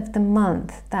end of the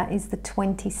month, that is the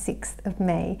 26th of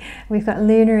May, we've got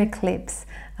lunar eclipse.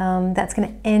 That's going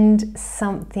to end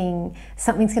something,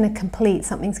 something's going to complete,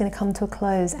 something's going to come to a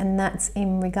close, and that's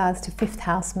in regards to 5th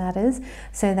house matters.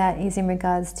 So that is in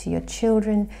regards to your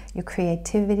children, your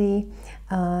creativity,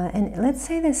 and let's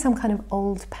say there's some kind of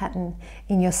old pattern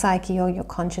in your psyche or your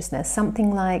consciousness,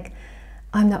 something like,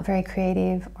 I'm not very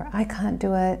creative, or I can't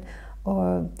do it,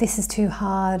 or this is too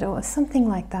hard, or something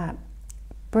like that.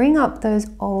 Bring up those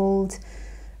old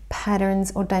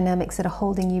patterns or dynamics that are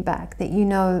holding you back, that you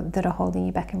know that are holding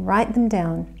you back, and write them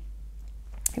down.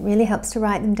 It really helps to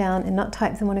write them down and not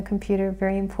type them on a computer,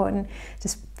 very important.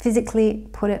 Just physically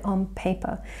put it on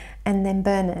paper and then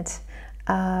burn it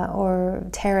or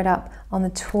tear it up on the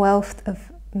 12th of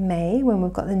May when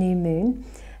we've got the new moon.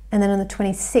 And then on the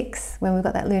 26th, when we've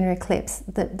got that lunar eclipse,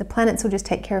 the planets will just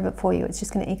take care of it for you. It's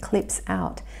just going to eclipse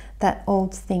out that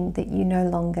old thing that you no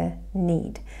longer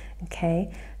need.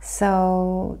 Okay,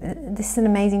 so this is an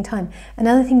amazing time.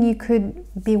 Another thing you could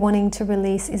be wanting to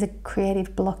release is a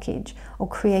creative blockage or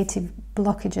creative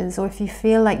blockages, or if you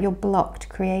feel like you're blocked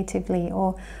creatively,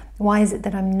 or why is it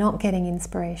that I'm not getting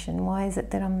inspiration? Why is it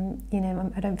that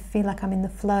I don't feel like I'm in the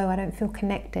flow? I don't feel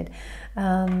connected.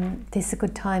 This is a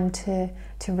good time to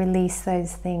release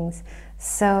those things.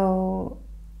 So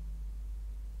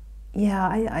yeah,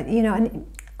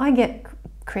 I get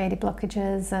creative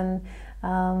blockages and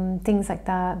things like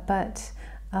that, but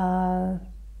I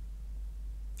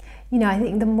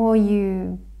think the more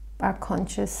you are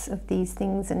conscious of these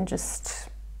things and just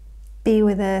be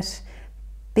with it,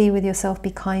 be with yourself,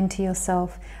 be kind to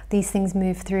yourself, these things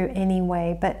move through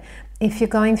anyway. But if you're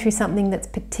going through something that's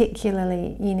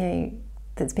particularly,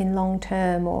 that's been long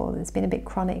term, or it's been a bit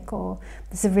chronic, or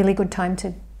this is a really good time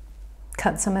to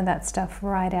cut some of that stuff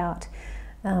right out.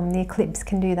 The eclipse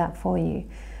can do that for you.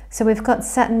 So we've got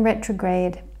Saturn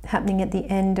retrograde happening at the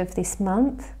end of this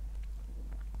month.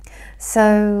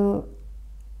 So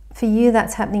for you,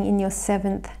 that's happening in your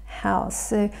 7th house.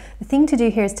 So the thing to do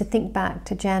here is to think back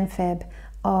to Jan-Feb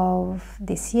of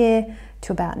this year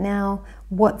to about now,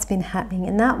 what's been happening,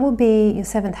 and that will be your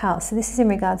 7th house. So this is in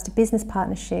regards to business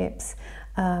partnerships,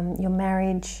 your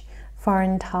marriage,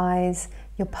 foreign ties,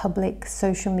 your public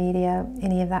social media,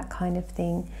 any of that kind of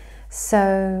thing.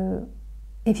 So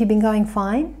if you've been going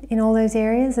fine in all those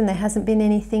areas and there hasn't been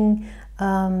anything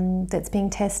that's being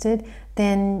tested,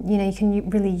 then you can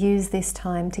really use this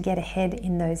time to get ahead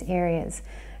in those areas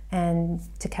and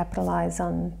to capitalize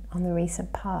on the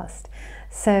recent past.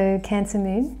 So Cancer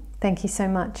Moon, thank you so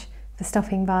much for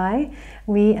stopping by.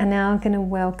 We are now going to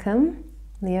welcome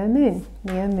Leo Moon.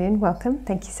 Leo Moon, welcome.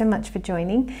 Thank you so much for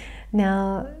joining.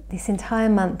 Now, this entire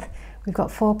month, we've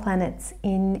got 4 planets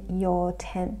in your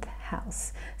 10th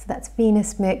house. So that's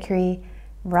Venus, Mercury,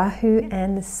 Rahu,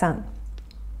 and the Sun.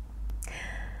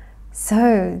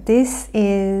 So this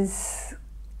is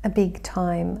a big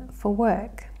time for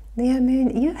work. Leo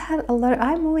Moon, you've had a lot.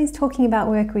 I'm always talking about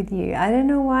work with you. I don't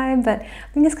know why, but I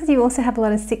think it's because you also have a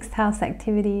lot of 6th house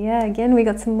activity. Yeah, again, we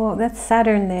got some more. That's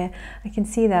Saturn there. I can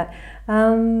see that.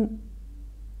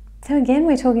 So again,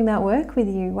 we're talking about work with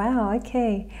you. Wow,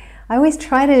 okay. I always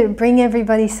try to bring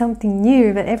everybody something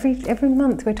new, but every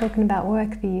month we're talking about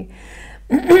work for you.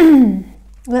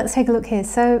 Let's take a look here.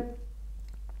 So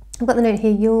I've got the note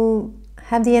here. You'll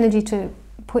have the energy to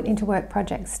put into work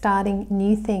projects, starting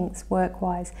new things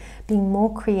work-wise, being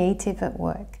more creative at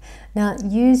work. Now,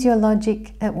 use your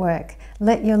logic at work.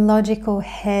 Let your logical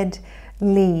head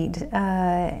lead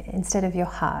instead of your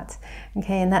heart.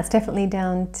 Okay, and that's definitely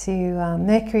down to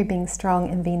Mercury being strong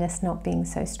and Venus not being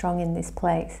so strong in this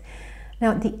place.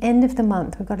 Now, at the end of the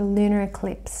month, we've got a lunar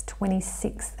eclipse,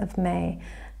 26th of May,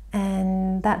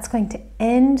 and that's going to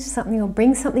end something or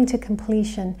bring something to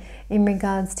completion in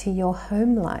regards to your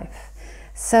home life.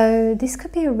 So this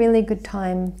could be a really good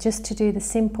time just to do the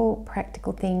simple,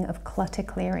 practical thing of clutter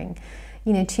clearing.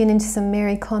 you know, tune into some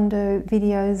Mary Kondo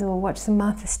videos or watch some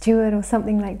Martha Stewart or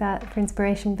something like that for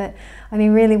inspiration. But I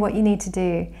mean, really what you need to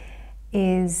do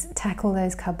is tackle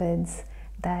those cupboards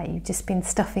that you've just been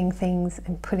stuffing things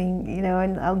and putting, you know,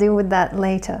 and I'll deal with that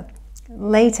later.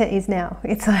 Later is now.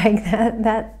 It's like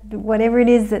that whatever it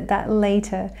is that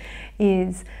later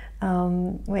is,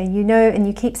 where you know, and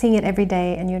you keep seeing it every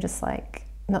day and you're just like,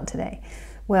 not today.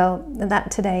 Well,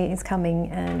 that today is coming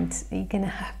and you're going to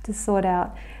have to sort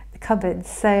out the cupboards.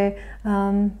 So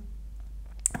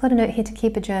I've got a note here to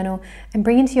keep a journal and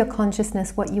bring into your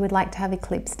consciousness what you would like to have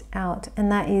eclipsed out,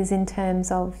 and that is in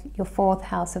terms of your 4th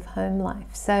house of home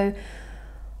life. So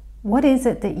what is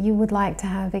it that you would like to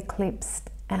have eclipsed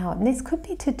out? And this could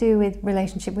be to do with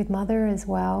relationship with mother as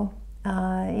well.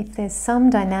 If there's some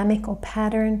dynamic or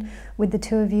pattern with the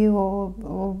two of you,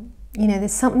 or you know,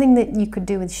 there's something that you could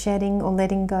do with shedding or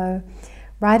letting go,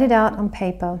 write it out on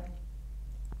paper,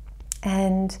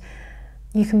 and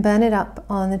you can burn it up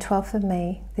on the 12th of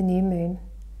May, the new moon.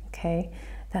 Okay,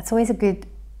 that's always a good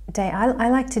day. I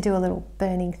like to do a little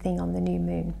burning thing on the new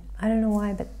moon. I don't know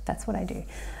why, but that's what I do.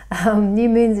 New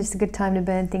moon's just a good time to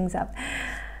burn things up.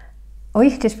 Or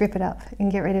you can just rip it up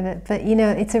and get rid of it. But you know,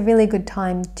 it's a really good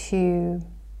time to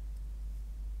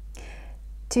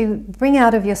bring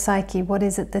out of your psyche, what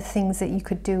is it, the things that you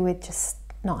could do with just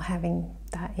not having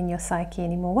that in your psyche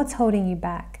anymore. What's holding you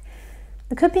back?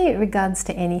 It could be in regards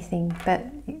to anything, but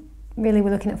really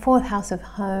we're looking at 4th house of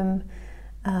home,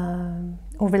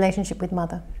 or relationship with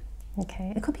mother.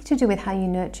 Okay, it could be to do with how you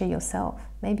nurture yourself.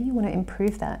 Maybe you want to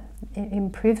improve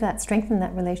that, strengthen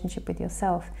that relationship with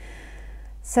yourself.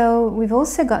 So we've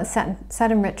also got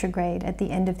Saturn retrograde at the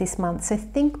end of this month. So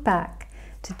think back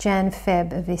to Jan,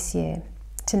 Feb of this year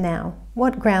to now.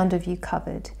 What ground have you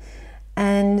covered?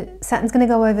 And Saturn's going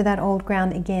to go over that old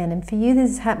ground again. And for you,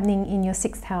 this is happening in your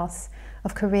 6th house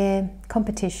of career,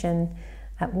 competition,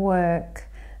 at work,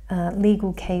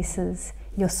 legal cases,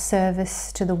 your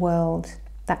service to the world,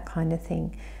 that kind of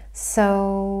thing.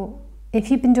 So if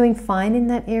you've been doing fine in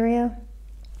that area,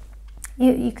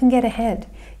 you can get ahead.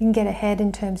 You can get ahead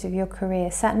in terms of your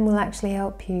career. Saturn will actually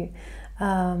help you.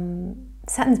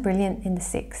 Saturn's brilliant in the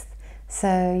 6th.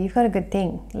 So you've got a good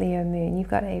thing, Leo moon. You've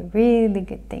got a really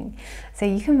good thing. So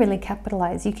you can really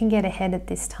capitalize. You can get ahead at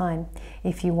this time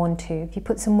if you want to. If you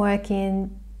put some work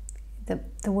in,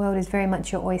 the world is very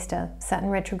much your oyster. Saturn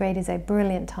retrograde is a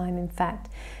brilliant time, in fact,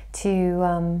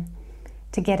 to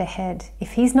get ahead.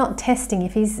 If he's not testing,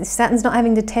 if Saturn's not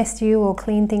having to test you or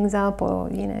clean things up,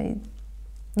 or you know,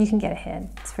 you can get ahead.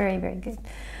 It's very, very good.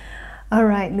 All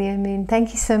right, Leo moon,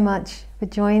 thank you so much for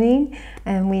joining.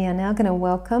 And we are now going to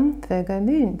welcome Virgo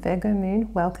moon. Virgo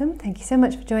moon, welcome. Thank you so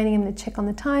much for joining. I'm going to check on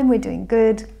the time. We're doing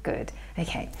good, good.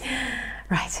 Okay,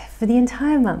 right. For the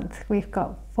entire month, we've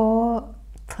got 4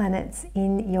 planets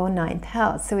in your 9th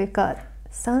house. So we've got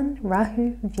Sun,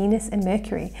 Rahu, Venus, and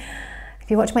Mercury. If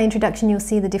you watch my introduction, you'll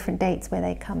see the different dates where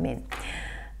they come in.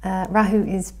 Rahu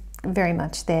is very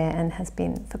much there and has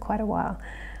been for quite a while.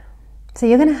 So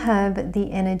you're going to have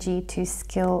the energy to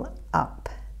skill up.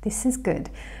 This is good.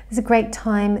 It's a great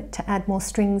time to add more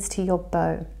strings to your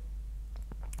bow.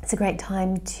 It's a great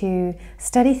time to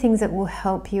study things that will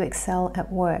help you excel at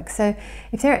work. So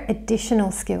if there are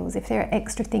additional skills, if there are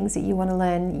extra things that you want to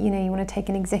learn, you know, you want to take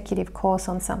an executive course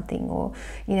on something, or,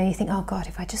 you know, you think, oh God,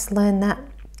 if I just learn that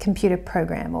computer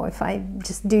program, or if I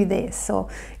just do this, or,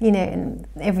 you know, and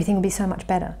everything will be so much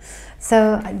better.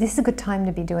 So this is a good time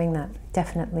to be doing that,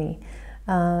 definitely.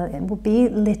 It will be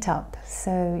lit up,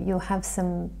 so you'll have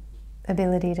some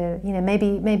ability to, you know,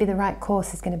 maybe the right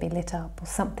course is going to be lit up or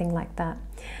something like that.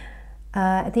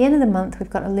 At the end of the month, we've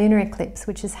got a lunar eclipse,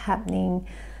 which is happening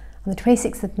on the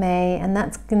 26th of May, and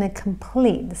that's going to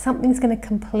complete, something's going to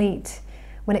complete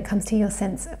when it comes to your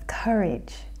sense of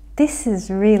courage. This is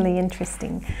really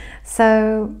interesting.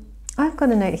 So I've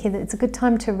got a note here that it's a good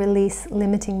time to release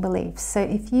limiting beliefs. So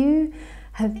if you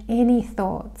have any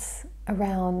thoughts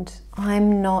around,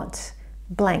 I'm not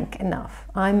blank enough,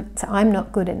 I'm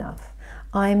not good enough,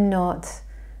 I'm not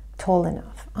tall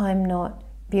enough, I'm not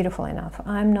beautiful enough,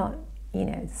 I'm not, you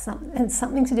know, it's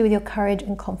something to do with your courage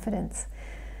and confidence.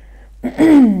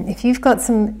 If you've got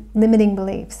some limiting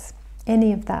beliefs,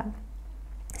 any of that,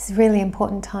 it's a really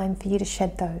important time for you to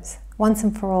shed those once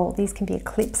and for all. These can be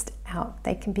eclipsed out,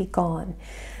 they can be gone.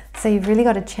 So you've really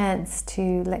got a chance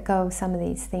to let go of some of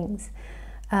these things.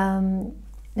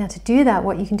 Now to do that,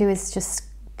 what you can do is just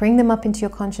bring them up into your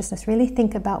consciousness, really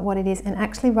think about what it is and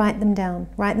actually write them down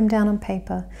on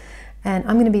paper. And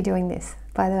I'm going to be doing this,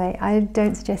 by the way. I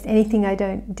don't suggest anything I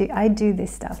don't do. I do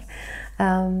this stuff.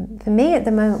 For me at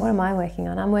the moment, what am I working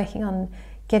on? I'm working on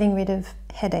getting rid of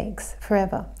headaches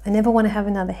forever. I never want to have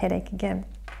another headache again.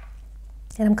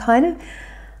 And I'm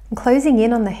closing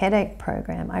in on the headache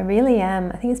program. I really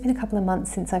am. I think it's been a couple of months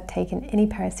since I've taken any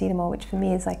paracetamol, which for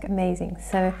me is like amazing.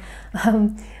 So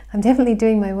I'm definitely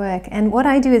doing my work. And what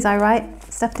I do is I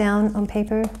write stuff down on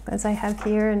paper, as I have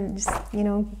here, and just, you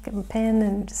know, get my pen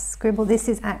and just scribble. This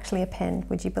is actually a pen,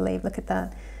 would you believe? Look at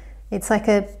that. It's like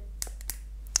I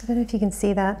don't know if you can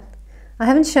see that. I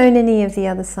haven't shown any of the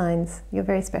other signs. You're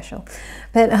very special.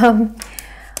 But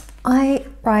I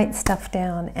write stuff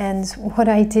down, and what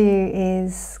I do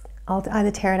is I'll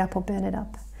either tear it up or burn it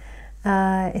up.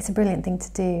 It's a brilliant thing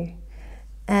to do.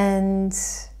 And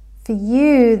for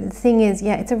you, the thing is,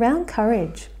 yeah, it's around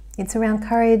courage. It's around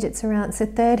courage, it's a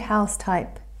third house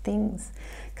type things.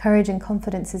 Courage and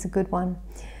confidence is a good one.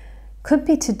 Could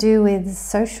be to do with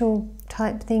social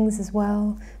type things as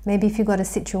well. Maybe if you've got a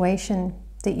situation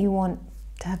that you want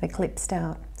to have eclipsed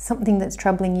out, something that's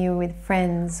troubling you with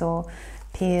friends or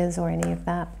peers or any of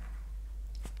that.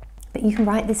 But you can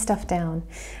write this stuff down,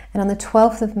 and on the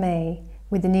 12th of May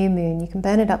with the new moon you can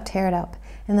burn it up, tear it up,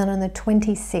 and then on the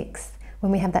 26th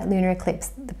when we have that lunar eclipse,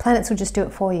 the planets will just do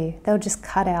it for you. They'll just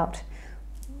cut out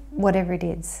whatever it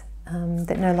is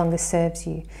that no longer serves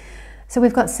you. So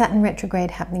we've got Saturn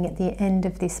retrograde happening at the end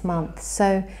of this month.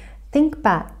 So think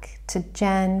back to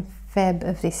Jan, Feb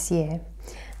of this year,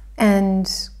 and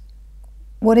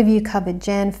what have you covered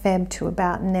Jan, Feb to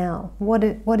about now?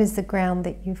 What is the ground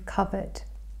that you've covered?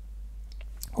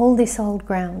 All this old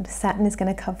ground, Saturn is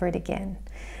going to cover it again.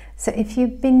 So if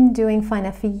you've been doing fine,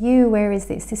 now for you, where is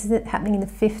this? This is happening in the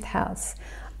 5th house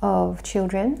of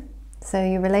children. So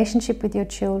your relationship with your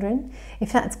children.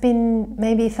 If that's been,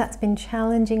 maybe if that's been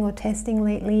challenging or testing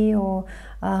lately, or,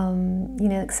 you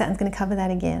know, Saturn's going to cover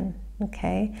that again.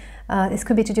 Okay. This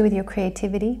could be to do with your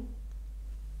creativity.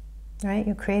 Right,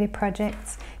 your creative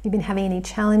projects. You've been having any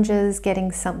challenges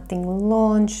getting something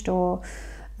launched, or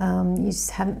you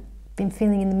just haven't been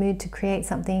feeling in the mood to create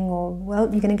something, or,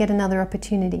 well, you're going to get another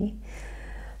opportunity.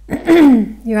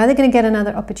 You're either going to get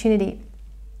another opportunity,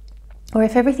 or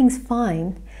if everything's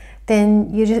fine, then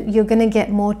you're going to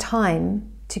get more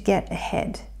time to get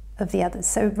ahead of the others.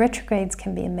 So retrogrades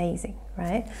can be amazing,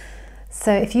 right?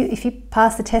 So if you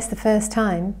pass the test the first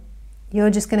time, you're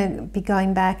just going to be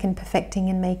going back and perfecting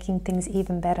and making things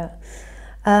even better.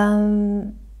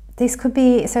 This could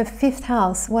be, so 5th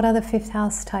house, what other 5th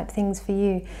house type things for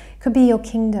you? Could be your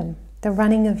kingdom, the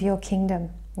running of your kingdom,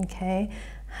 okay?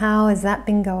 How has that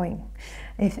been going?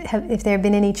 If there have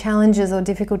been any challenges or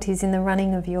difficulties in the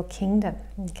running of your kingdom,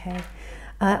 okay?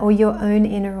 Or your own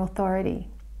inner authority.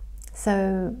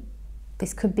 So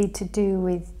this could be to do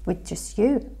with just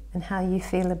you and how you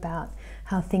feel about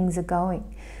how things are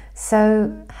going.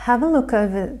 So have a look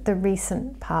over the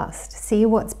recent past, see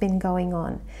what's been going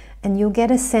on, and you'll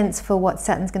get a sense for what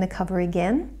Saturn's going to cover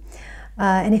again.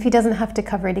 And if he doesn't have to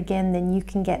cover it again, then you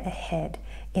can get ahead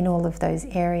in all of those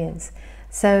areas.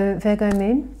 So Virgo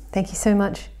moon, thank you so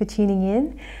much for tuning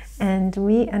in. And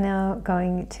we are now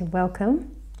going to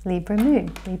welcome Libra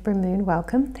moon. Libra moon,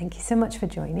 welcome. Thank you so much for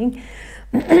joining.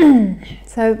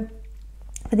 So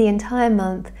for the entire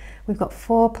month, we've got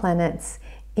 4 planets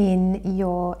in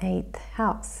your 8th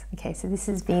house. Okay, so this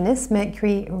is Venus,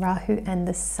 Mercury, Rahu, and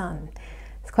the Sun.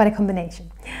 It's quite a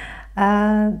combination.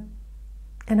 And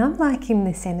I'm liking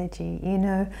this energy, you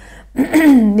know,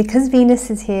 because Venus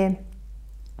is here,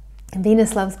 and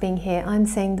Venus loves being here. I'm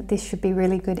saying that this should be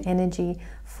really good energy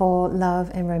for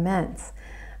love and romance.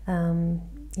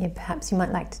 Yeah, perhaps you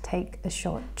might like to take a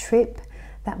short trip.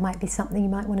 That might be something you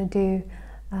might want to do.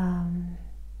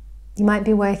 You might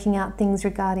be working out things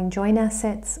regarding joint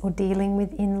assets or dealing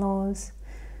with in-laws.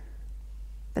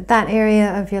 But that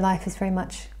area of your life is very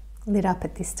much lit up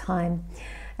at this time.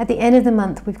 At the end of the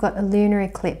month, we've got a lunar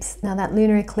eclipse. Now that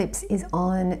lunar eclipse is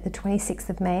on the 26th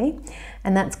of May,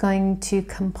 and that's going to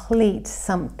complete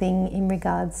something in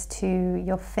regards to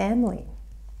your family.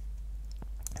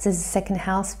 This is the 2nd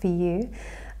house for you.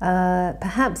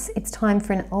 Perhaps it's time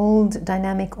for an old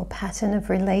dynamic or pattern of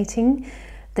relating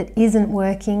that isn't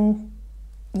working.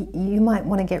 You might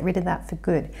want to get rid of that for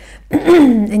good.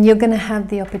 And you're going to have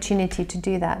the opportunity to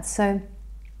do that. So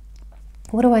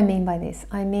what do I mean by this?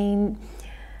 I mean,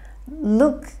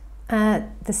 look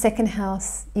at the 2nd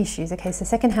house issues. Okay, so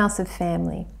 2nd house of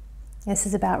family. This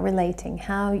is about relating,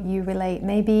 how you relate.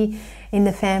 Maybe in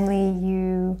the family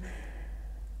you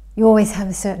always have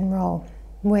a certain role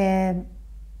where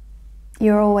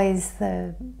you're always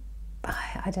the,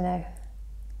 I don't know,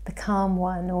 the calm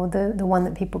one, or the one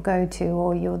that people go to,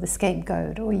 or you're the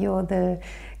scapegoat, or you're the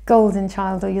golden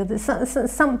child, or you're the,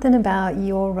 something about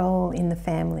your role in the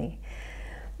family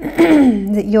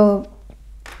that you're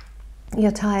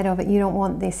you're tired of it, you don't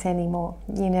want this anymore,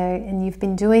 you know, and you've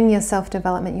been doing your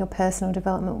self-development, your personal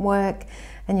development work,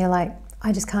 and you're like,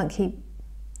 I just can't keep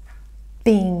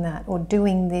being that or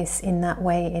doing this in that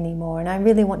way anymore, and I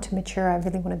really want to mature, I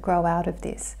really want to grow out of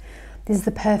this. This is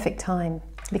the perfect time,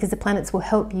 because the planets will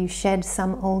help you shed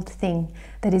some old thing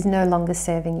that is no longer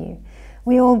serving you.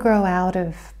 We all grow out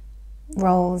of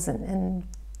roles and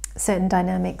certain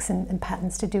dynamics and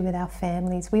patterns to do with our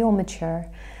families. We all mature,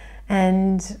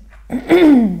 and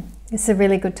it's a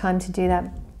really good time to do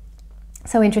that.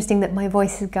 So interesting that my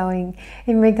voice is going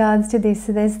in regards to this.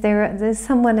 So there's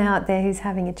someone out there who's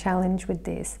having a challenge with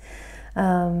this,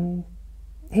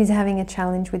 who's having a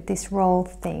challenge with this role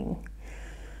thing.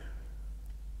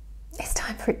 It's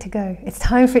time for it to go. It's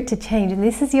time for it to change, and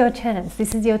this is your chance.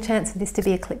 This is your chance for this to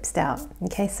be eclipsed out.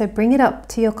 Okay, so bring it up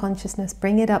to your consciousness,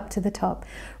 bring it up to the top,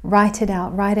 write it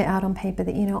out on paper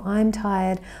that, you know, I'm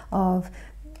tired of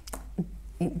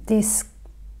this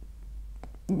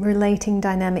relating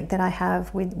dynamic that I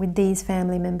have with these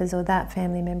family members or that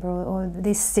family member, or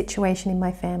this situation in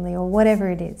my family, or whatever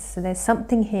it is. So there's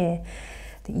something here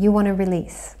that you want to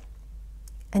release,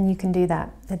 and you can do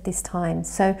that at this time.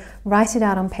 So write it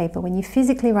out on paper. When you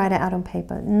physically write it out on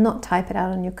paper, not type it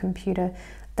out on your computer,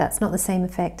 that's not the same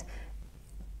effect.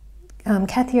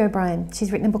 Kathy O'Brien,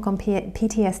 she's written a book on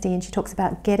PTSD, and she talks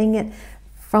about getting it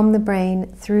from the brain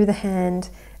through the hand,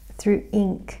 through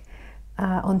ink,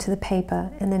 onto the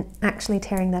paper, and then actually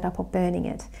tearing that up or burning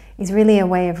it is really a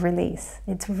way of release.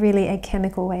 It's really a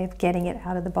chemical way of getting it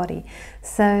out of the body.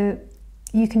 So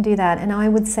you can do that, and I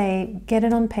would say get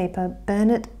it on paper, burn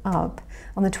it up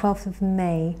on the 12th of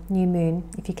May, new moon,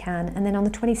 if you can, and then on the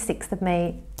 26th of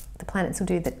May, the planets will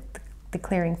do the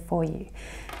clearing for you.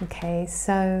 Okay,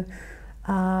 so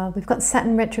we've got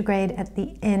Saturn retrograde at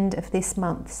the end of this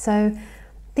month. So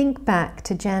think back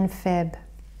to Jan-Feb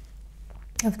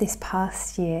of this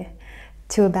past year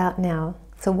to about now.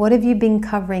 So what have you been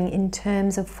covering in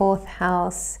terms of fourth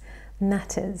house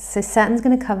matters? So Saturn's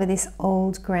going to cover this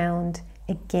old ground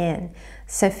again.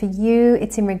 So for you,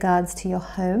 it's in regards to your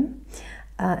home,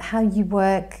 how you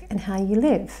work and how you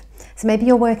live. So maybe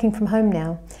you're working from home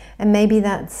now, and maybe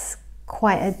that's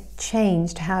quite a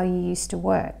change to how you used to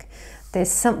work. There's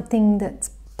something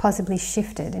that's possibly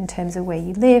shifted in terms of where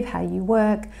you live, how you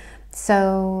work.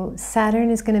 So Saturn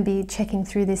is going to be checking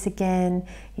through this again.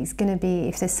 He's going to be,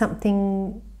 if there's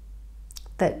something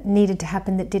that needed to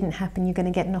happen that didn't happen, you're going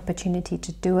to get an opportunity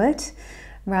to do it,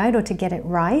 right? Or to get it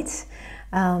right.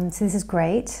 So this is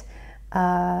great.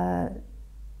 Yeah,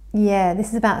 this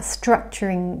is about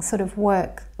structuring sort of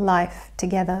work life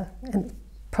together, and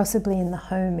possibly in the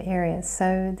home area.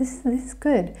 So this is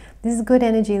good. This is good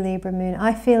energy, Libra moon.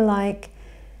 I feel like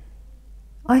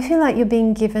you're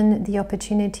being given the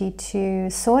opportunity to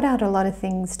sort out a lot of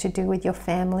things to do with your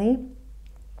family,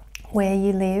 where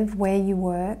you live, where you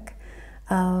work,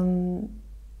 family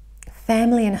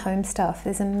and home stuff.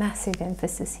 There's a massive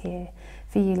emphasis here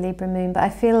for you, Libra moon, but I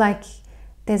feel like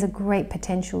there's a great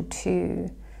potential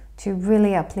to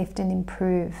really uplift and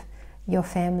improve your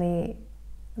family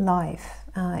life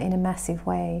in a massive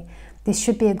way. This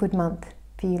should be a good month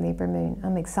for you, Libra moon.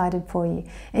 I'm excited for you.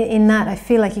 In that, I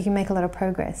feel like you can make a lot of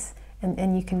progress,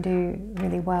 and you can do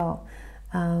really well.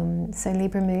 So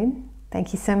Libra moon,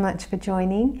 thank you so much for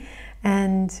joining.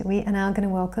 And we are now going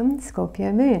to welcome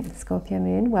Scorpio moon. Scorpio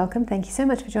moon, welcome. Thank you so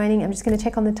much for joining. I'm just going to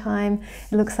check on the time.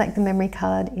 It looks like the memory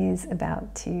card is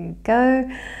about to go.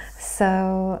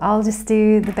 So I'll just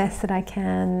do the best that I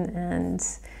can, and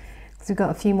because we've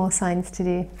got a few more signs to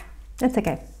do. That's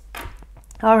okay.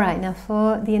 All right, now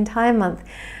for the entire month,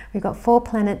 we've got 4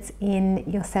 planets in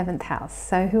your 7th house.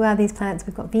 So who are these planets?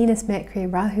 We've got Venus, Mercury,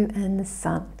 Rahu, and the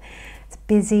Sun. It's a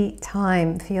busy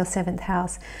time for your 7th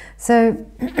house. So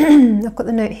I've got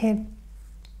the note here.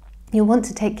 You'll want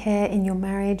to take care in your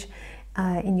marriage,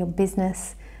 in your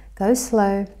business. Go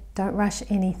slow, don't rush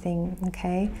anything,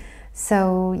 okay?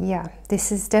 So yeah,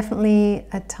 this is definitely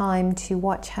a time to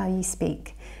watch how you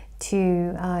speak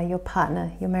to your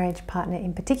partner, your marriage partner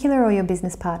in particular, or your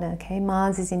business partner, okay?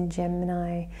 Mars is in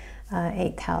Gemini,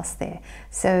 8th house there.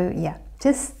 So yeah,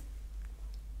 just,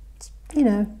 you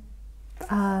know,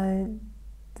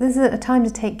 this is a time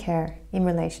to take care in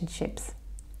relationships,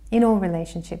 in all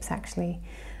relationships actually,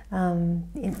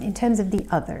 in terms of the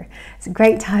other. It's a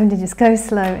great time to just go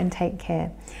slow and take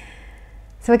care.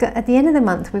 So at the end of the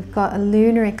month, we've got a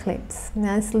lunar eclipse.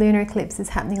 Now this lunar eclipse is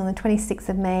happening on the 26th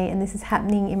of May, and this is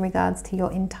happening in regards to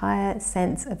your entire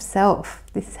sense of self.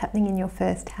 This is happening in your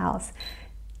 1st house.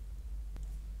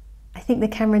 I think the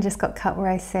camera just got cut where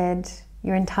I said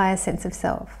your entire sense of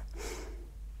self.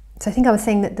 So I think I was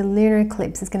saying that the lunar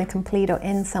eclipse is going to complete or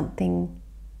end something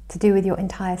to do with your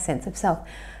entire sense of self.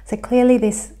 So clearly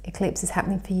this eclipse is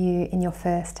happening for you in your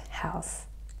first house.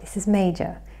 This is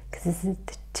major because this is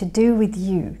to do with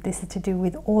you. This is to do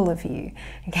with all of you.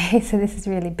 Okay, so this is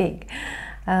really big.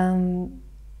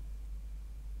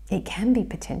 It can be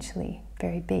potentially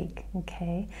very big.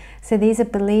 Okay, so these are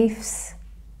beliefs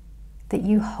that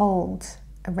you hold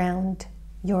around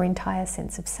your entire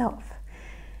sense of self,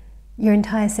 your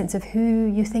entire sense of who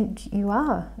you think you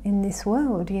are in this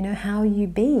world, you know, how you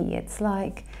be. It's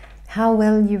like how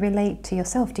well you relate to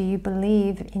yourself. Do you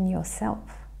believe in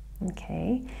yourself?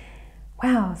 Okay,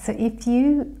 wow. So if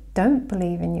you don't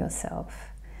believe in yourself,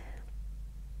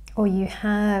 or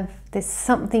there's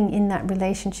something in that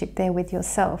relationship there with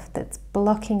yourself that's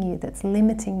blocking you, that's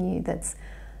limiting you, that's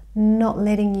not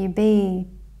letting you be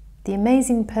the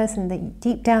amazing person that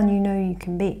deep down you know you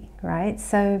can be, right?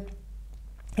 So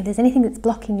if there's anything that's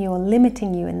blocking you or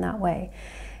limiting you in that way,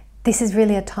 this is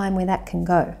really a time where that can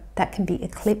go. That can be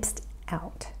eclipsed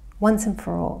out once and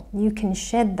for all. You can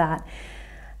shed that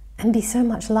and be so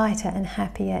much lighter and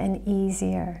happier and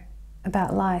easier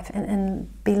about life, and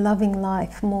be loving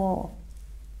life more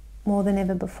than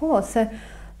ever before. So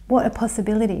what a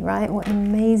possibility, right? What an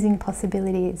amazing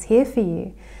possibility is here for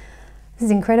you. This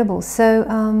is incredible. So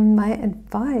my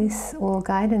advice or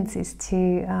guidance is to,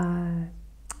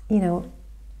 you know,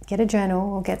 get a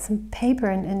journal or get some paper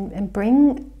and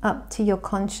bring up to your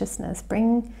consciousness,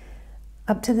 bring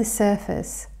up to the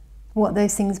surface what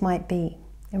those things might be,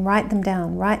 and write them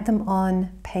down, write them on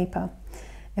paper,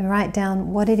 and write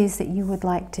down what it is that you would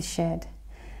like to shed.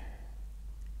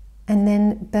 And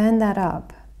then burn that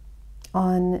up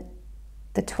on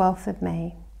the 12th of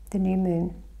May, the new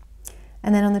moon.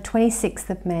 And then on the 26th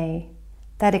of May,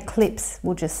 that eclipse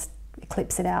will just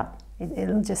eclipse it out.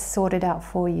 It'll just sort it out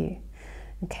for you.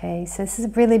 Okay, so this is a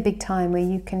really big time where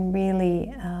you can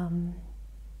really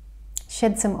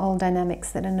shed some old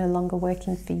dynamics that are no longer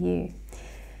working for you.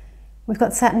 We've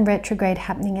got Saturn retrograde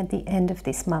happening at the end of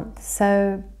this month.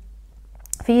 So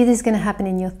for you, this is going to happen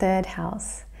in your third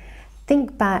house.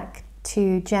 Think back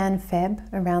to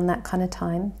Jan-Feb, around that kind of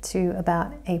time, to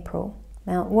about April.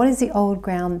 Now, what is the old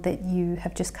ground that you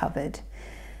have just covered?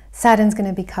 Saturn's going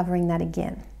to be covering that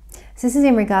again. So this is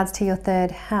in regards to your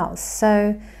third house.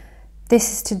 So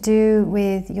this is to do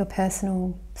with your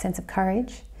personal sense of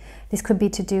courage. This could be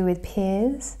to do with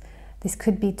peers. This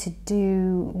could be to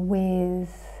do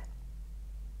with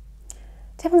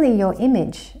definitely your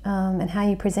image and how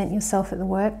you present yourself at the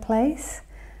workplace.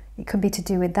 It could be to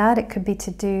do with that. It could be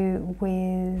to do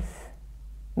with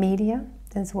media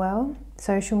as well,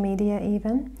 social media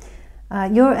even.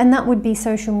 And that would be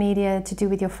social media to do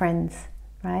with your friends,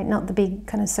 right? Not the big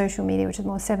kind of social media, which is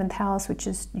more 7th house, which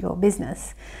is your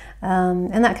business.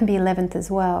 And that can be 11th as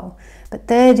well. But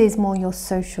 3rd is more your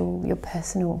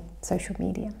personal social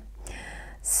media.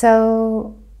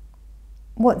 So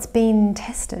what's been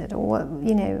tested, or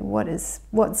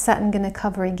what's Saturn going to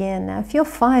cover again? Now, if you're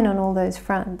fine on all those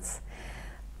fronts,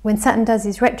 when Saturn does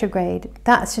his retrograde,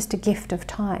 that's just a gift of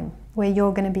time where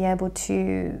you're going to be able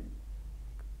to,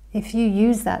 if you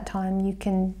use that time, you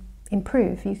can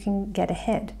improve, you can get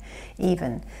ahead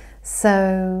even.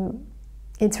 So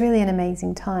it's really an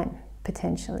amazing time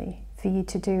potentially for you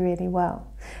to do really well.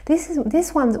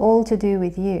 This one's all to do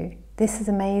with you. This is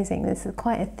amazing. This is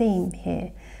quite a theme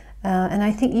here. And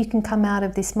I think you can come out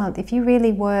of this month, if you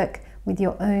really work with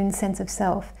your own sense of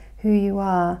self, who you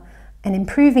are, and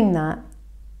improving that,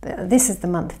 this is the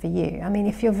month for you. I mean,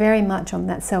 if you're very much on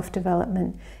that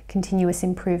self-development, continuous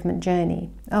improvement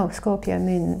journey, Scorpio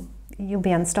moon, you'll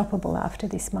be unstoppable after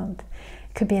this month.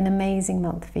 It could be an amazing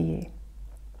month for you.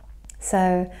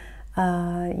 So,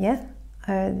 yeah,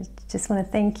 I just want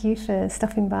to thank you for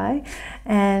stopping by.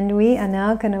 And we are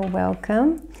now going to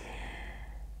welcome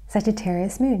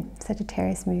Sagittarius moon.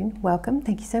 Sagittarius moon, welcome.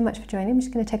 Thank you so much for joining. I'm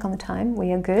just going to take on the time.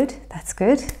 We are good. That's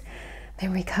good.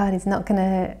 Memory card is not going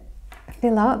to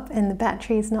fill up and the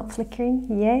battery is not flickering.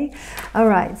 Yay. All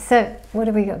right, so what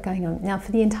have we got going on? Now,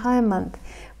 for the entire month,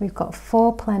 we've got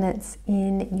 4 planets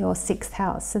in your 6th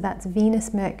house. So that's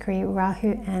Venus, Mercury,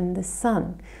 Rahu, and the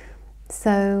Sun.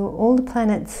 So all the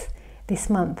planets this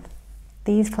month,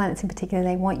 these planets in particular,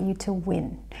 they want you to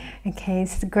win. Okay,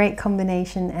 it's a great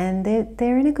combination, and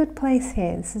they're in a good place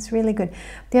here. This is really good.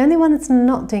 The only one that's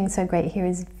not doing so great here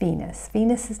is Venus.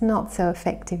 Venus is not so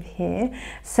effective here.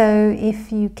 So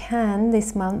if you can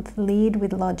this month, lead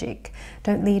with logic.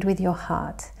 Don't lead with your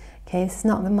heart. Okay, it's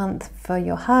not the month for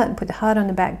your heart. Put the heart on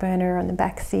the back burner or on the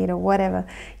back seat or whatever.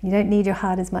 You don't need your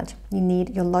heart as much. You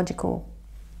need your logical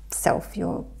self,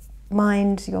 your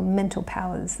mind, your mental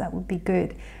powers. That would be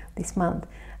good this month.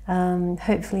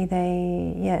 Hopefully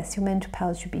yes, your mental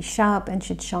powers should be sharp and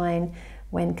should shine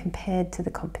when compared to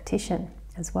the competition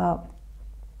as well.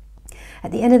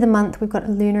 At the end of the month, we've got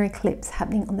a lunar eclipse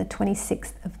happening on the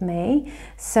 26th of May.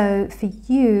 So for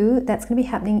you, that's going to be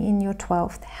happening in your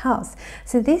 12th house.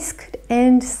 So this could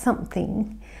end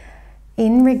something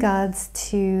in regards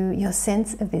to your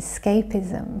sense of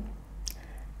escapism.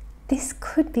 This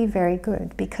could be very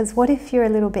good, because what if you're a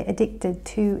little bit addicted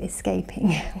to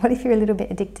escaping? What if you're a little bit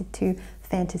addicted to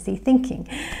fantasy thinking?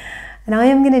 And I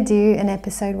am going to do an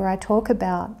episode where I talk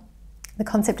about the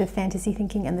concept of fantasy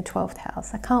thinking and the 12th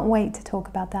house. I can't wait to talk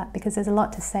about that, because there's a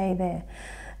lot to say there.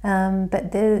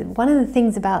 But one of the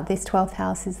things about this 12th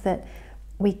house is that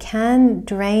we can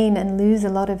drain and lose a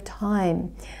lot of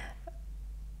time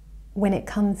when it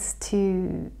comes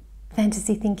to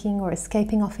fantasy thinking or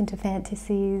escaping off into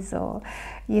fantasies, or,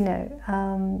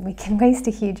 we can waste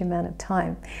a huge amount of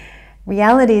time.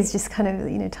 Reality is just kind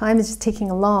of, time is just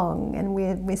ticking along, and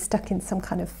we're stuck in some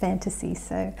kind of fantasy.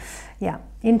 So yeah,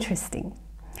 interesting.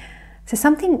 So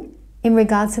something in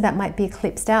regards to that might be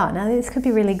eclipsed out. Now this could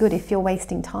be really good if you're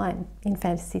wasting time in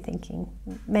fantasy thinking.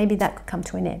 Maybe that could come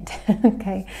to an end.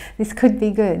 Okay, this could be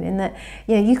good in that,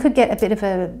 you could get a bit of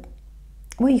a,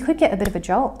 you could get a bit of a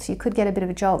jolt. You could get a bit of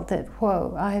a jolt that,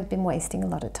 whoa, I have been wasting a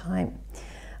lot of time.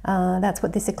 That's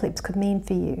what this eclipse could mean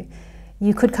for you.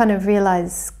 You could kind of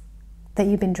realize that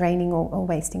you've been draining or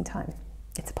wasting time.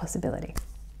 It's a possibility.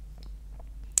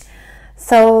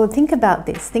 So think about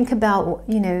this. Think about,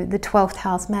 the 12th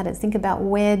house matters. Think about,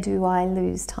 where do I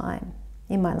lose time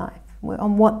in my life?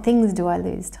 On what things do I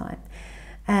lose time?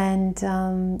 And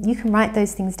you can write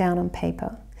those things down on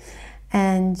paper,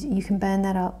 and you can burn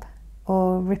that up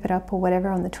or rip it up or whatever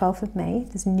on the 12th of May.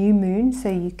 There's a new moon, so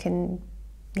you can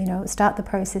start the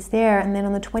process there, and then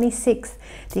on the 26th,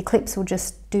 the eclipse will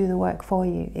just do the work for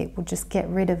you. It will just get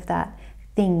rid of that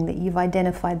thing that you've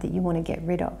identified that you want to get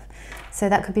rid of. So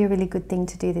that could be a really good thing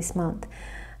to do this month.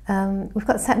 We've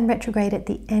got Saturn retrograde at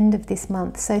the end of this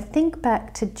month, so think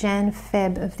back to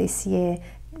Jan-Feb of this year,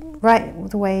 right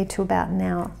the way to about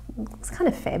now. It's kind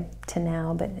of Feb to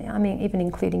now, but I mean, even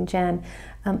including Jan.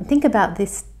 Think about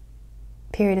this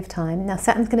period of time. Now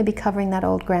Saturn's going to be covering that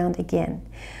old ground again.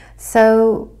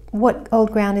 So what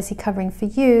old ground is he covering for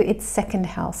you? It's second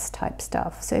house type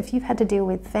stuff. So if you've had to deal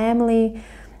with family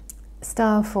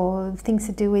stuff or things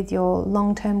to do with your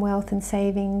long-term wealth and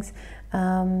savings,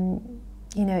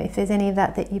 if there's any of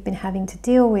that you've been having to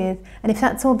deal with, and if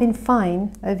that's all been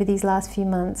fine over these last few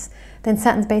months, then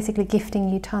Saturn's basically gifting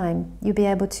you time. You'll be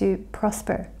able to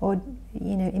prosper or,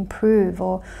 improve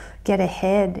or get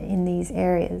ahead in these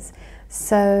areas.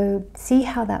 So see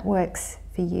how that works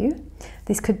for you.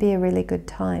 This could be a really good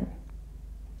time.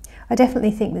 I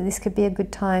definitely think that this could be a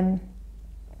good time.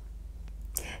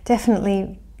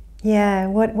 Definitely, yeah,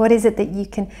 what is it that you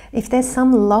can, if there's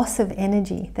some loss of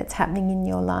energy that's happening in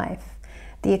your life,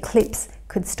 the eclipse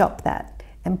could stop that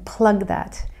and plug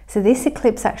that. So this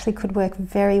eclipse actually could work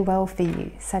very well for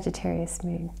you, Sagittarius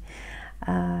moon.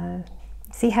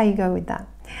 See how you go with that.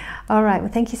 All right,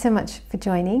 well, thank you so much for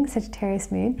joining,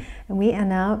 Sagittarius moon. And we are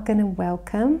now going to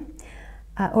welcome,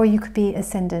 or you could be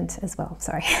ascendant as well,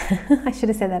 sorry. I should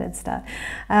have said that at the start.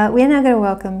 We are now going to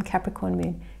welcome Capricorn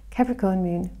moon. Capricorn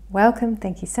moon, welcome,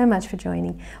 thank you so much for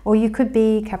joining. Or you could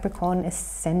be Capricorn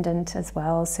ascendant as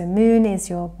well. So moon is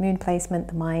your moon placement,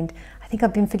 the mind. I think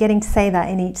I've been forgetting to say that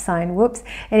in each sign, whoops.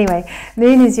 Anyway,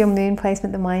 moon is your moon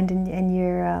placement, the mind, and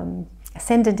your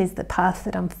ascendant is the path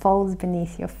that unfolds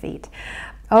beneath your feet.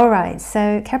 All right,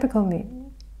 so Capricorn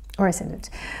moon, or ascendant.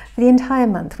 For the entire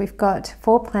month, we've got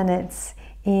 4 planets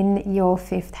in your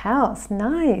 5th house.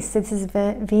 Nice. So this is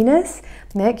Venus,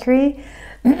 Mercury,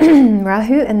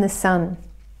 Rahu, and the Sun.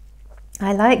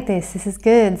 I like this. This is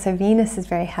good. So Venus is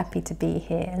very happy to be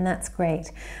here, and that's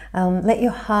great. Let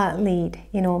your heart lead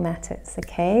in all matters,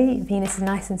 okay? Venus is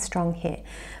nice and strong here.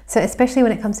 So especially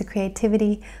when it comes to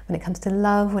creativity, when it comes to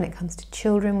love, when it comes to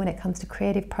children, when it comes to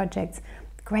creative projects,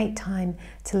 great time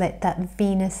to let that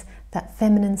Venus, that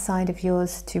feminine side of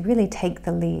yours, to really take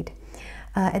the lead.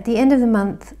 At the end of the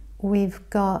month, we've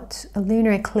got a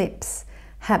lunar eclipse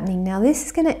happening. Now this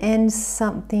is going to end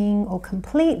something or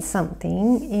complete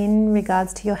something in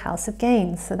regards to your house of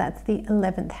gains. So that's the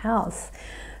 11th house.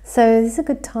 So this is a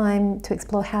good time to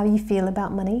explore how you feel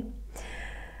about money.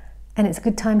 And it's a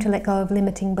good time to let go of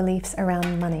limiting beliefs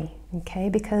around money, okay?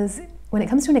 Because when it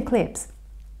comes to an eclipse,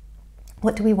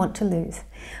 what do we want to lose?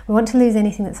 We want to lose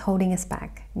anything that's holding us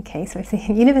back, okay? So if the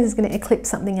universe is going to eclipse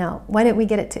something out, why don't we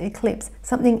get it to eclipse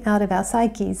something out of our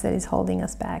psyches that is holding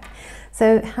us back?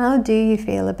 So how do you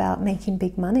feel about making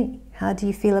big money? How do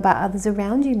you feel about others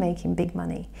around you making big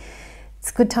money? It's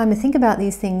a good time to think about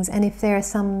these things, and if there are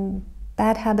some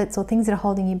bad habits or things that are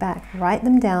holding you back, write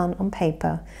them down on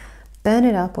paper, burn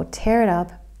it up or tear it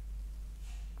up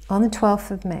on the 12th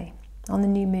of May, on the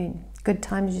new moon. Good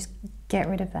time to just get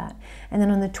rid of that. And then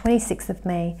on the 26th of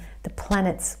May, the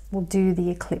planets will do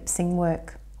the eclipsing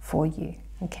work for you,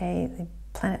 okay? The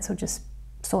planets will just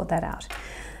sort that out.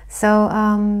 So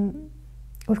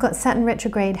we've got Saturn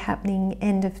retrograde happening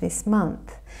end of this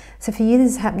month. So for you,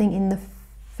 this is happening in the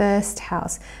first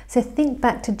house. So think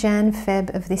back to Jan,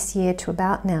 Feb of this year to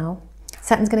about now.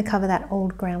 Saturn's going to cover that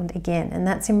old ground again, and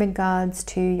that's in regards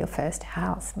to your first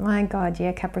house. My God,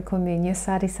 yeah, Capricorn moon, you're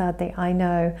sadi, I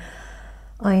know.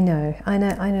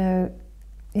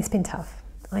 It's been tough,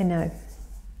 I know.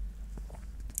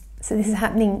 So this is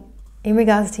happening in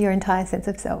regards to your entire sense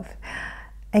of self.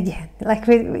 Again, like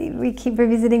we keep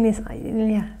revisiting this.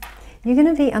 Yeah, you're going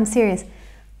to be, I'm serious,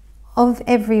 of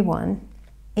everyone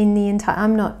in the entire,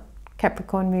 I'm not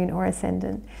Capricorn moon or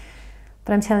ascendant,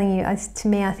 but I'm telling you, to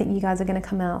me, I think you guys are going to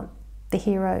come out the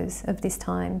heroes of this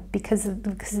time because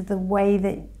of the way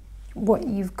that what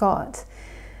you've got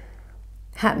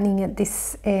happening at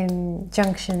this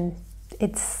junction.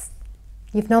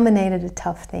 You've nominated a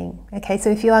tough thing. Okay, so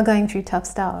if you are going through tough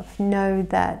stuff, know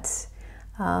that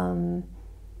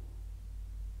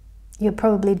you're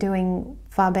probably doing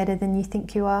far better than you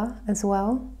think you are as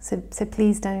well. So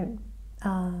please don't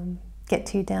get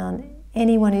too down.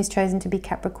 Anyone who's chosen to be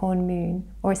Capricorn moon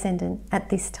or ascendant at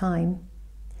this time,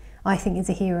 I think is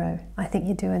a hero. I think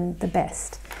you're doing the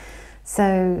best.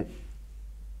 So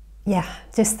yeah,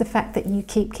 just the fact that you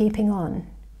keep keeping on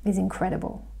is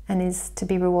incredible and is to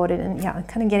be rewarded. And yeah, I'm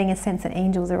kind of getting a sense that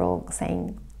angels are all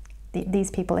saying these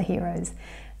people are heroes,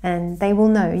 and they will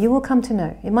know. You will come to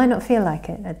know. It might not feel like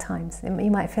it at times.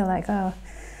 You might feel like, oh,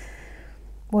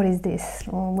 what is this?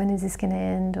 Or when is this going to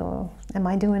end? Or am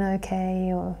I doing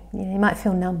okay? Or you might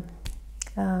feel numb.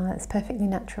 It's perfectly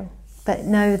natural. But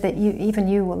know that even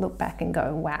you will look back and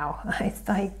go, wow,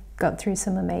 I got through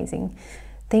some amazing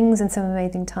things and some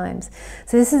amazing times.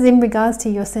 So this is in regards to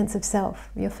your sense of self,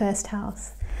 your first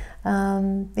house.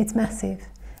 It's massive.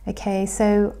 Okay,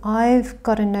 so I've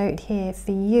got a note here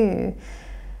for you.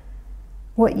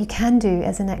 What you can do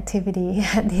as an activity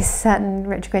at this Saturn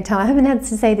retrograde time. I haven't had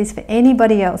to say this for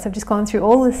anybody else. I've just gone through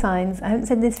all the signs. I haven't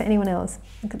said this for anyone else.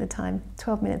 Look at the time,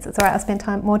 12 minutes. It's all right, I'll spend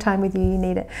more time with you. You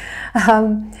need it.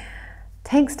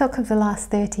 Take stock of the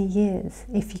last 30 years,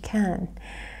 if you can.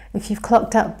 If you've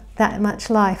clocked up that much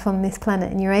life on this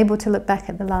planet and you're able to look back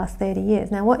at the last 30 years.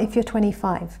 Now, what if you're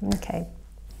 25? Okay,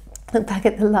 look back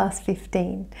at the last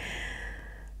 15.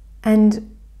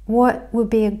 And what would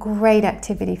be a great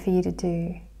activity for you to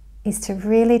do is to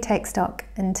really take stock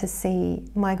and to see,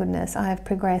 my goodness, I have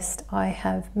progressed, I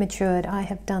have matured, I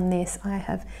have done this,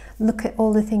 look at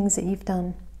all the things that you've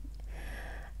done.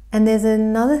 And there's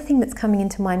another thing that's coming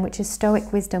into mind, which is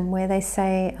Stoic wisdom, where they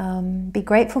say, be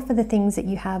grateful for the things that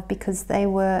you have because they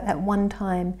were at one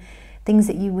time things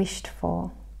that you wished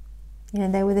for.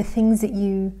 They were the things that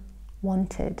you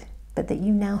wanted, but that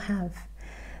you now have.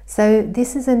 So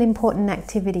this is an important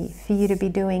activity for you to be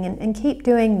doing, and keep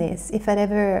doing this. If at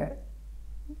ever,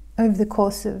 over the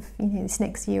course of this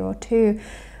next year or two,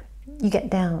 you get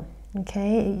down,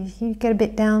 okay? If you get a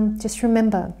bit down, just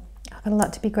remember, I've got a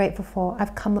lot to be grateful for.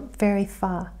 I've come up very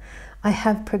far. I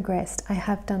have progressed. I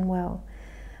have done well.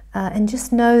 And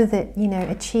just know that,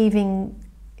 achieving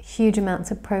huge amounts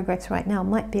of progress right now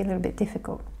might be a little bit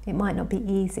difficult. It might not be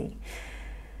easy.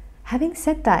 Having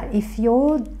said that, if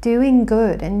you're doing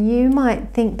good, and you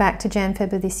might think back to Jan,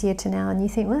 Feb of this year to now, and you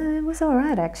think, well, it was all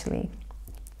right actually.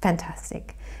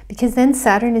 Fantastic. Because then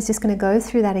Saturn is just going to go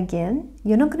through that again.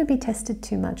 You're not going to be tested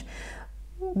too much.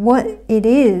 What it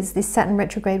is, this Saturn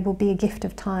retrograde will be a gift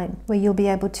of time where you'll be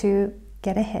able to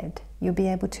get ahead. You'll be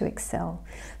able to excel.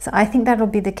 So I think that'll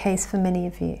be the case for many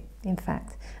of you, in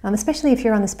fact. Especially if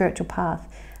you're on the spiritual path.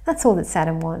 That's all that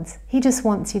Saturn wants. He just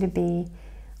wants you to be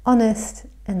honest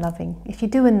and loving. If you're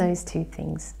doing those two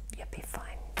things, you'll be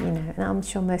fine. And I'm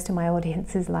sure most of my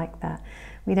audience is like that.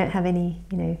 We don't have any,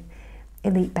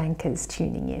 elite bankers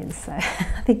tuning in, so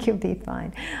I think you'll be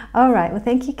fine. All right, well,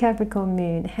 thank you, Capricorn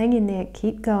moon. Hang in there,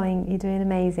 keep going. You're doing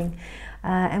amazing.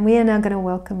 And we are now going to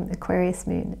welcome Aquarius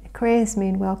moon. Aquarius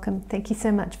moon, welcome. Thank you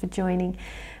so much for joining.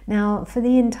 Now, for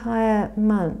the entire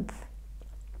month,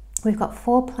 we've got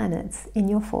 4 planets in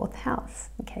your 4th house.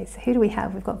 Okay, so who do we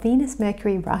have? We've got Venus,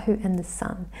 Mercury, Rahu, and the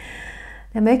Sun.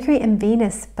 Now, Mercury and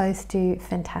Venus both do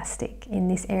fantastic in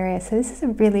this area, so this is a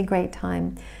really great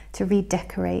time to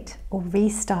redecorate or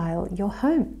restyle your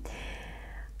home.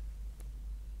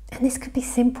 And this could be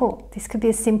simple. This could be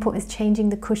as simple as changing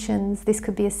the cushions. This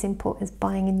could be as simple as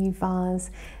buying a new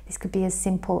vase. This could be as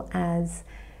simple as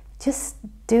just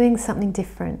doing something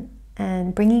different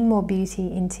and bringing more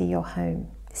beauty into your home.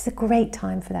 It's a great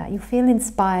time for that. You'll feel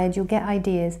inspired, you'll get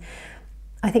ideas.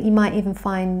 I think you might even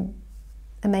find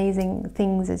amazing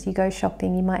things as you go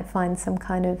shopping. You might find some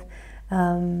kind of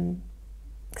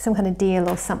deal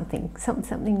or something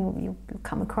you'll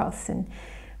come across, and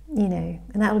and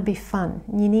that would be fun.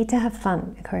 You need to have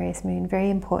fun, Aquarius moon, very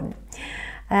important.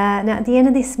 Now at the end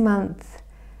of this month,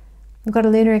 we've got a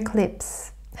lunar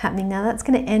eclipse happening. Now that's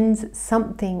going to end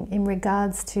something in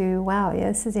regards to, wow, yeah,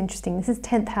 this is interesting. This is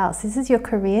 10th house. This is your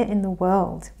career in the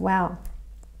world. Wow.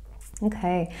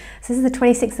 Okay, so this is the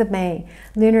 26th of May,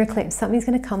 lunar eclipse. Something's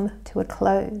going to come to a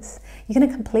close. You're going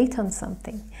to complete on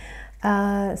something.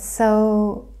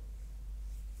 So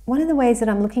one of the ways that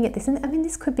I'm looking at this, and I mean,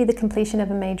 this could be the completion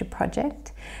of a major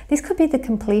project. This could be the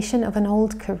completion of an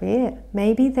old career.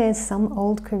 Maybe there's some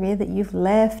old career that you've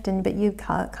left, but you're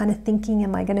kind of thinking,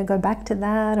 am I going to go back to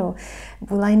that? Or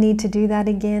will I need to do that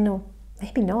again? Or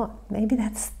maybe not. Maybe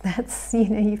that's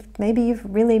maybe you've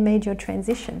really made your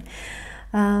transition.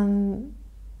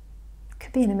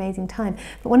 Could be an amazing time.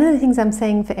 But one of the things I'm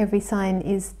saying for every sign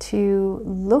is to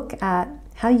look at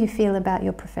how you feel about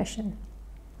your profession.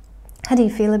 How do you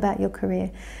feel about your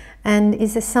career? And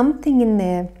is there something in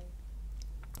there?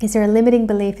 Is there a limiting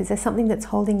belief? Is there something that's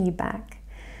holding you back?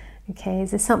 Okay,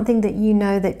 is there something that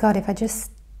that, God, if I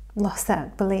just lost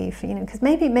that belief, because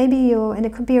maybe you're, and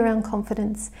it could be around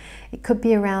confidence, it could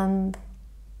be around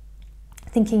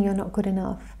thinking you're not good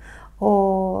enough,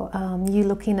 or you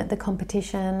looking at the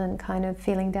competition and kind of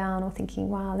feeling down, or thinking,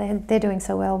 wow, they're doing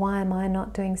so well, why am I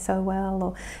not doing so well?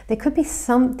 Or there could be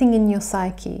something in your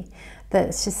psyche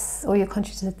that's just, or your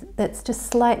consciousness, that's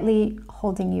just slightly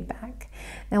holding you back.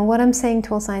 Now what I'm saying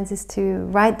to all signs is to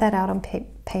write that out on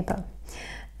paper,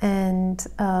 and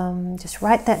just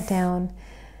write that down.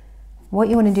 What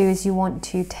you want to do is you want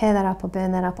to tear that up or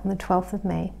burn that up on the 12th of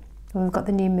May, when we've got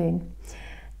the new moon.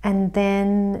 And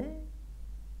then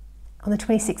on the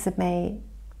 26th of May,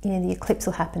 the eclipse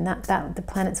will happen. That the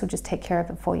planets will just take care of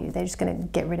it for you. They're just going to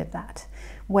get rid of that,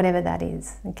 whatever that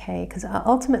is. Okay, because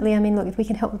ultimately, I mean, look, if we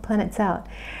can help the planets out,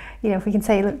 if we can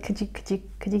say, look, could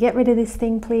you get rid of this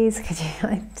thing, please? Could you?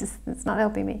 It's not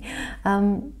helping me.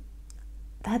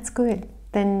 That's good.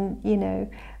 Then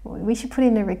we should put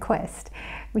in a request.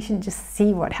 We shouldn't just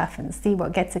see what happens, see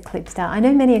what gets eclipsed out. I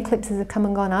know many eclipses have come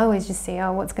and gone. I always just see,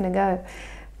 oh, what's going to go.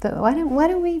 But why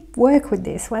don't we work with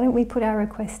this? Why don't we put our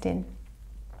request in?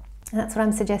 And that's what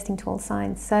I'm suggesting to all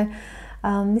signs. So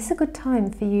this is a good time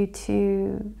for you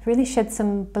to really shed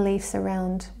some beliefs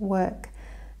around work.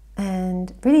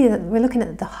 And really, we're looking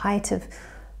at the height of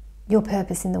your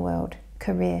purpose in the world,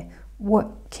 career.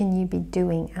 What can you be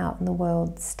doing out in the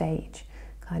world stage,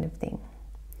 kind of thing.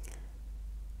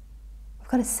 We've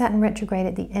got a Saturn retrograde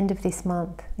at the end of this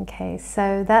month. Okay,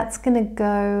 so that's going to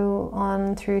go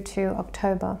on through to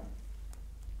October.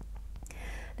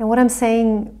 Now what I'm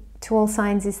saying to all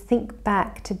signs is think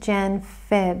back to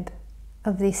Jan-Feb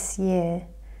of this year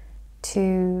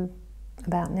to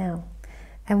about now.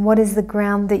 And what is the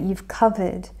ground that you've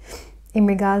covered in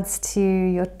regards to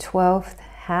your 12th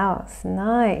house?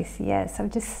 Nice, yes.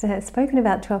 I've just spoken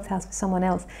about 12th house for someone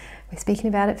else. We're speaking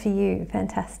about it for you.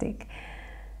 Fantastic.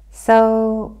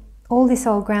 So all this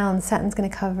old ground, Saturn's going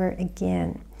to cover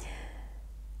again.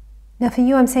 Now for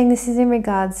you, I'm saying this is in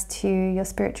regards to your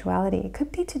spirituality. It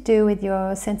could be to do with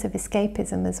your sense of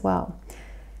escapism as well.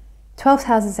 12th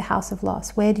house is a house of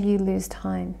loss. Where do you lose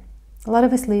time? A lot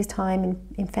of us lose time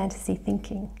in fantasy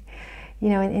thinking.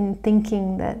 In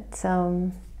thinking that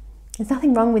there's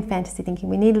nothing wrong with fantasy thinking.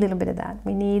 We need a little bit of that.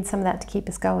 We need some of that to keep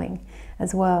us going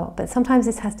as well. But sometimes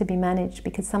this has to be managed,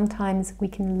 because sometimes we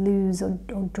can lose or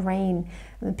drain.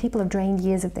 People have drained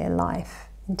years of their life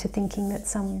into thinking that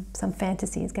some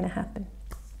fantasy is going to happen.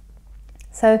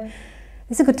 So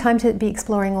this is a good time to be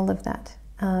exploring all of that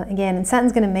again, and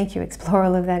Saturn's going to make you explore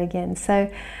all of that again.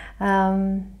 So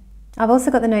I've also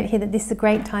got the note here that this is a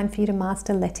great time for you to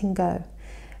master letting go,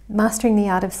 mastering the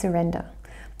art of surrender.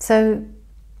 So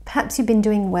perhaps you've been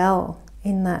doing well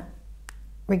in that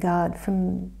regard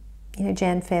from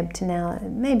Jan-Feb to now.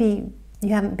 Maybe you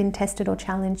haven't been tested or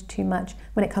challenged too much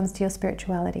when it comes to your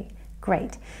spirituality.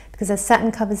 Great, because as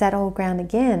Saturn covers that old ground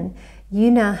again, you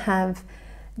now have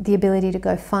the ability to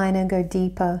go finer, go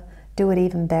deeper, do it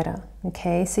even better.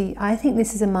 Okay, so I think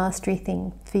this is a mastery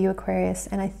thing for you, Aquarius,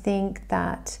 and I think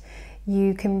that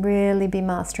you can really be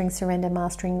mastering surrender,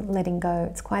 mastering letting go.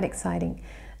 It's quite exciting.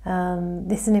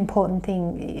 This is an important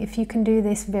thing. If you can do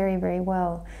this very, very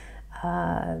well,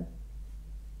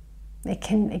 It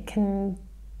can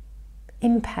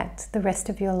impact the rest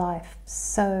of your life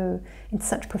in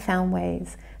such profound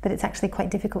ways that it's actually quite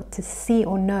difficult to see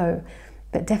or know.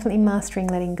 But definitely mastering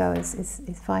letting go is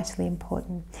vitally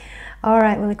important. All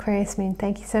right, well, Aquarius Moon,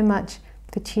 thank you so much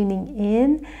for tuning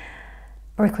in,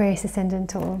 or Aquarius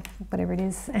Ascendant, or whatever it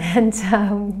is.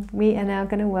 And we are now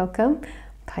going to welcome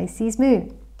Pisces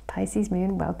Moon. Pisces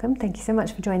Moon, welcome. Thank you so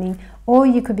much for joining. Or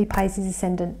you could be Pisces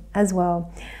Ascendant as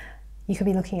well. You could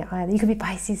be looking at either. You could be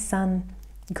Pisces Sun.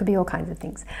 You could be all kinds of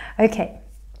things. Okay,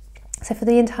 so for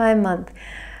the entire month,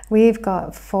 we've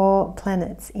got 4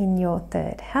 planets in your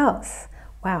 3rd house.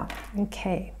 Wow,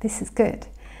 okay, this is good.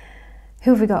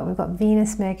 Who have we got? We've got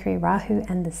Venus, Mercury, Rahu,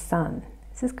 and the Sun.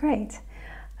 This is great.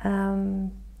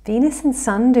 Venus and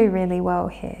Sun do really well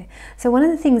here. So one of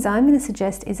the things I'm going to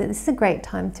suggest is that this is a great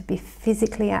time to be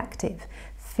physically active,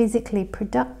 physically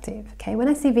productive. Okay, when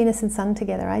I see Venus and Sun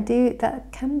together,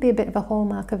 that can be a bit of a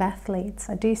hallmark of athletes.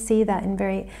 I do see that in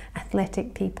very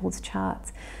athletic people's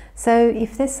charts. So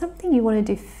if there's something you want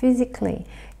to do physically,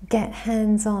 get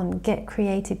hands-on, get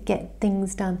creative, get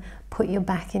things done, put your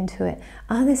back into it.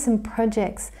 Are there some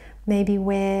projects maybe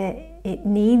where it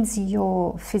needs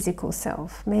your physical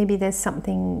self? Maybe there's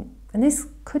something, and this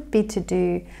could be to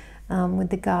do with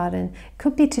the garden,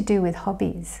 could be to do with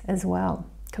hobbies as well.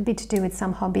 Could be to do with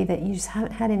some hobby that you just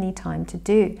haven't had any time to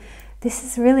do. This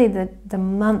is really the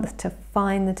month to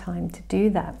find the time to do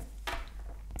that.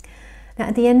 Now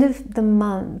at the end of the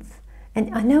month,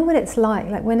 and I know what it's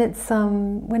like when it's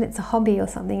a hobby or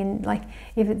something, and like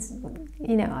if it's,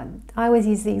 you know, I always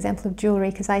use the example of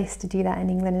jewelry because I used to do that in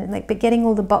England, and but getting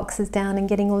all the boxes down and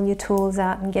getting all your tools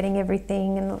out and getting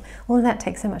everything, and all of that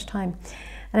takes so much time.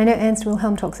 And I know Ernst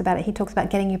Wilhelm talks about it. He talks about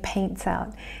getting your paints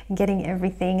out and getting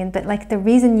everything, but like the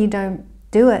reason you don't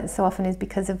do it so often is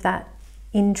because of that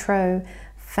intro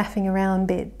faffing around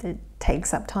bit that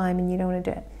takes up time and you don't want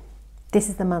to do it. This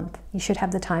is the month. You should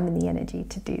have the time and the energy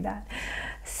to do that.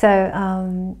 So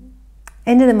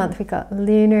end of the month, we've got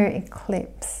lunar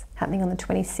eclipse happening on the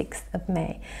 26th of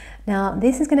May. Now,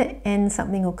 this is going to end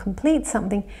something or complete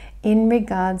something in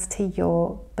regards to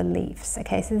your beliefs.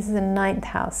 Okay, so this is a 9th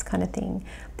house kind of thing.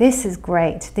 This is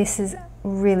great. This is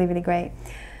really, really great.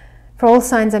 For all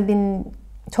signs, I've been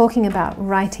talking about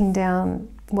writing down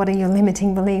what are your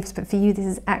limiting beliefs, but for you this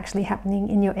is actually happening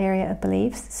in your area of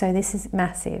beliefs, so this is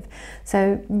massive.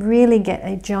 So really get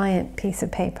a giant piece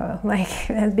of paper, like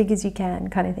as big as you can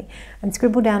kind of thing, and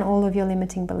scribble down all of your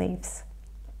limiting beliefs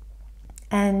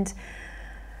and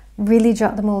really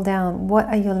jot them all down. What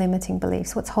are your limiting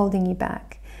beliefs? What's holding you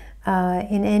back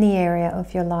in any area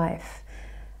of your life?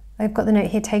 I've got the note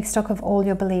here, take stock of all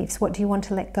your beliefs. What do you want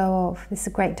to let go of? This is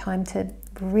a great time to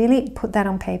really put that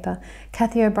on paper.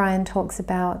 Kathy O'Brien talks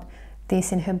about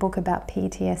this in her book about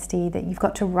PTSD, that you've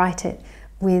got to write it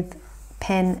with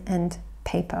pen and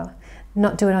paper,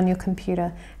 not do it on your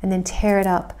computer, and then tear it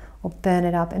up or burn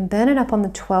it up. And burn it up on the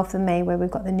 12th of May where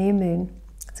we've got the new moon.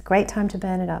 It's a great time to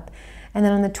burn it up. And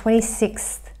then on the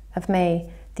 26th of May,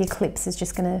 the eclipse is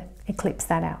just going to eclipse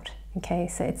that out. Okay,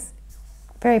 so it's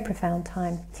a very profound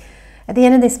time. At the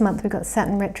end of this month, we've got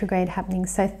Saturn retrograde happening.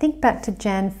 So think back to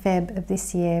Jan-Feb of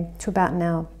this year to about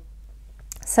now.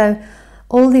 So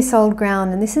all this old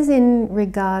ground, and this is in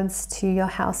regards to your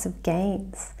house of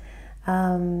gains,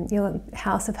 your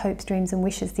house of hopes, dreams and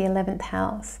wishes, the 11th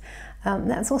house.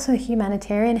 That's also a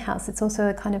humanitarian house. It's also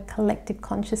a kind of collective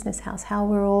consciousness house, how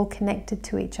we're all connected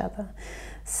to each other.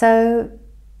 So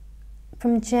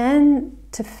from Jan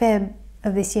to Feb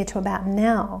of this year to about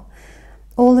now,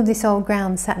 all of this old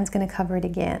ground, Saturn's going to cover it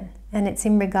again. And it's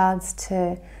in regards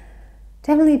to,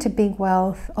 definitely to big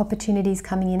wealth, opportunities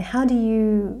coming in. How do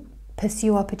you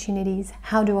pursue opportunities?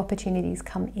 How do opportunities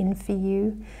come in for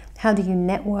you? How do you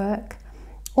network?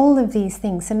 All of these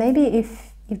things. So maybe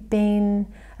if you've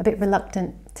been a bit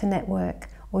reluctant to network,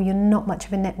 or you're not much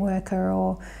of a networker,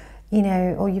 or, you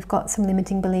know, or you've got some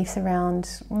limiting beliefs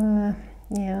around,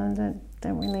 yeah,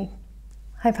 don't really.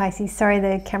 Hi Pisces, sorry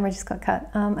the camera just got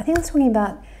cut. I think I was talking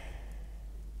about,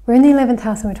 we're in the 11th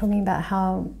house and we're talking about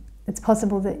how it's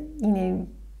possible that, you know,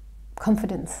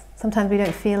 confidence. Sometimes we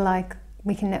don't feel like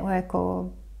we can network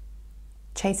or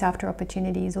chase after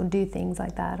opportunities or do things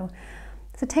like that.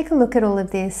 So take a look at all of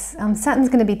this. Saturn's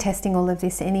going to be testing all of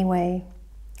this anyway.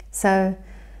 So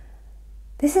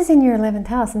this is in your 11th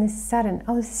house and this is Saturn.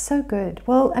 Oh, this is so good.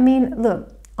 Well, I mean,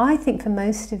 look, I think for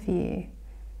most of you,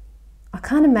 I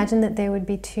can't imagine that there would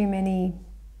be too many.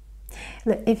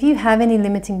 Look, if you have any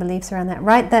limiting beliefs around that,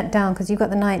 write that down, because you've got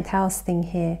the 9th house thing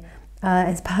here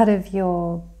as part of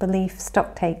your belief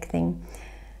stock take thing.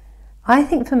 I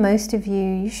think for most of you,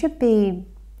 you should be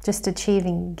just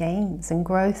achieving gains and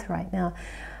growth right now.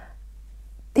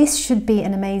 this should be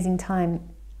an amazing time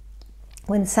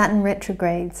when Saturn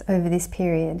retrogrades over this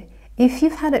period. If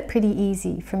you've had it pretty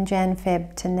easy from Jan,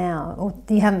 Feb to now, or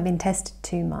you haven't been tested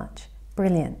too much,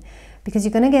 brilliant, because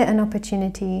you're going to get an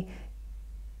opportunity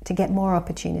to get more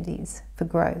opportunities for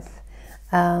growth.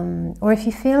 Or if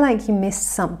you feel like you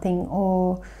missed something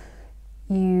or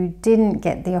you didn't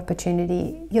get the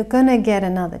opportunity, you're going to get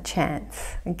another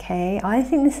chance, okay? I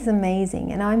think this is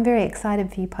amazing, and I'm very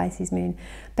excited for you, Pisces Moon.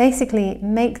 Basically,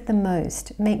 make the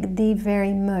most, make the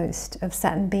very most of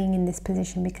Saturn being in this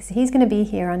position, because he's going to be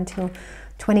here until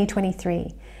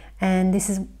 2023, and this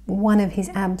is one of his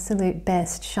absolute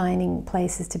best shining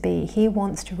places to be. He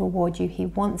wants to reward you. He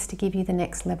wants to give you the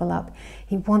next level up.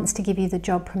 He wants to give you the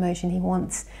job promotion. He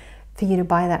wants for you to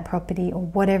buy that property or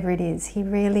whatever it is. He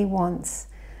really wants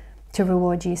to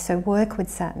reward you. So work with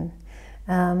Saturn.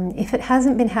 If it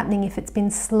hasn't been happening, if it's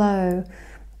been slow,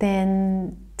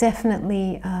 then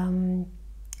definitely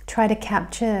try to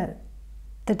capture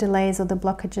the delays or the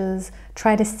blockages.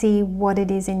 Try to see what it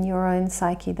is in your own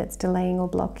psyche that's delaying or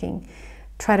blocking.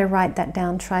 Try to write that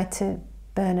down. Try to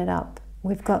burn it up.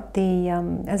 We've got the,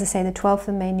 as I say, the 12th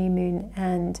of May new moon,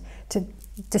 and to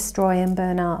destroy and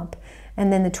burn up.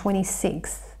 And then the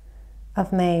 26th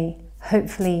of May,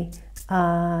 hopefully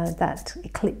that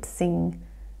eclipsing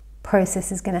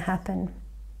process is going to happen.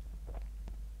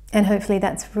 And hopefully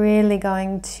that's really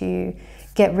going to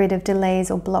get rid of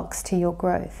delays or blocks to your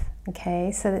growth.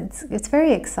 Okay, so it's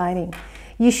very exciting.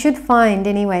 You should find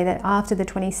anyway that after the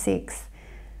 26th,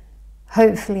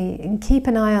 hopefully, and keep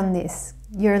an eye on this,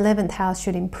 your 11th house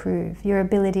should improve. Your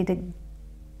ability to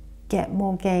get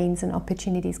more gains and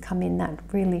opportunities come in, that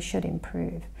really should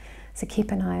improve. So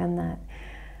keep an eye on that.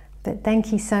 But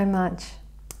thank you so much,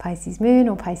 Pisces Moon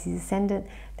or Pisces Ascendant.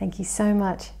 Thank you so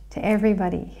much to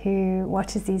everybody who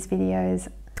watches these videos.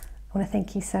 I want to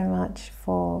thank you so much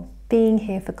for being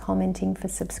here, for commenting, for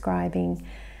subscribing,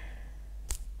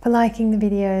 for liking the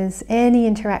videos. Any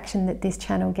interaction that this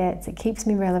channel gets, it keeps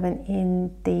me relevant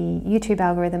in the YouTube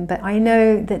algorithm. But I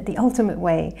know that the ultimate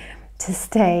way to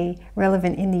stay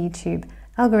relevant in the YouTube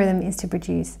algorithm is to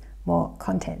produce more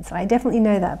content. So I definitely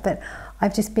know that, but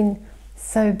I've just been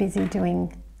so busy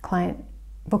doing client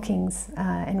bookings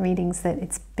and readings that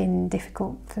it's been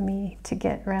difficult for me to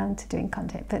get around to doing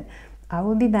content. But I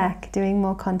will be back doing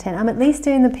more content. I'm at least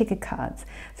doing the picker cards.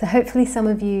 So hopefully some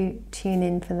of you tune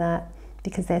in for that,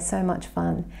 because they're so much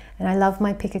fun. And I love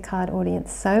my picker card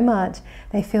audience so much.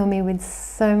 They fill me with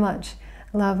so much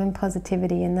love and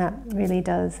positivity, and that really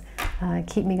does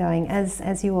keep me going,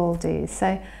 as you all do.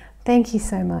 So thank you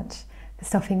so much for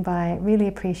stopping by. Really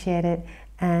appreciate it,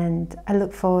 and I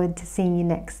look forward to seeing you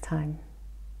next time.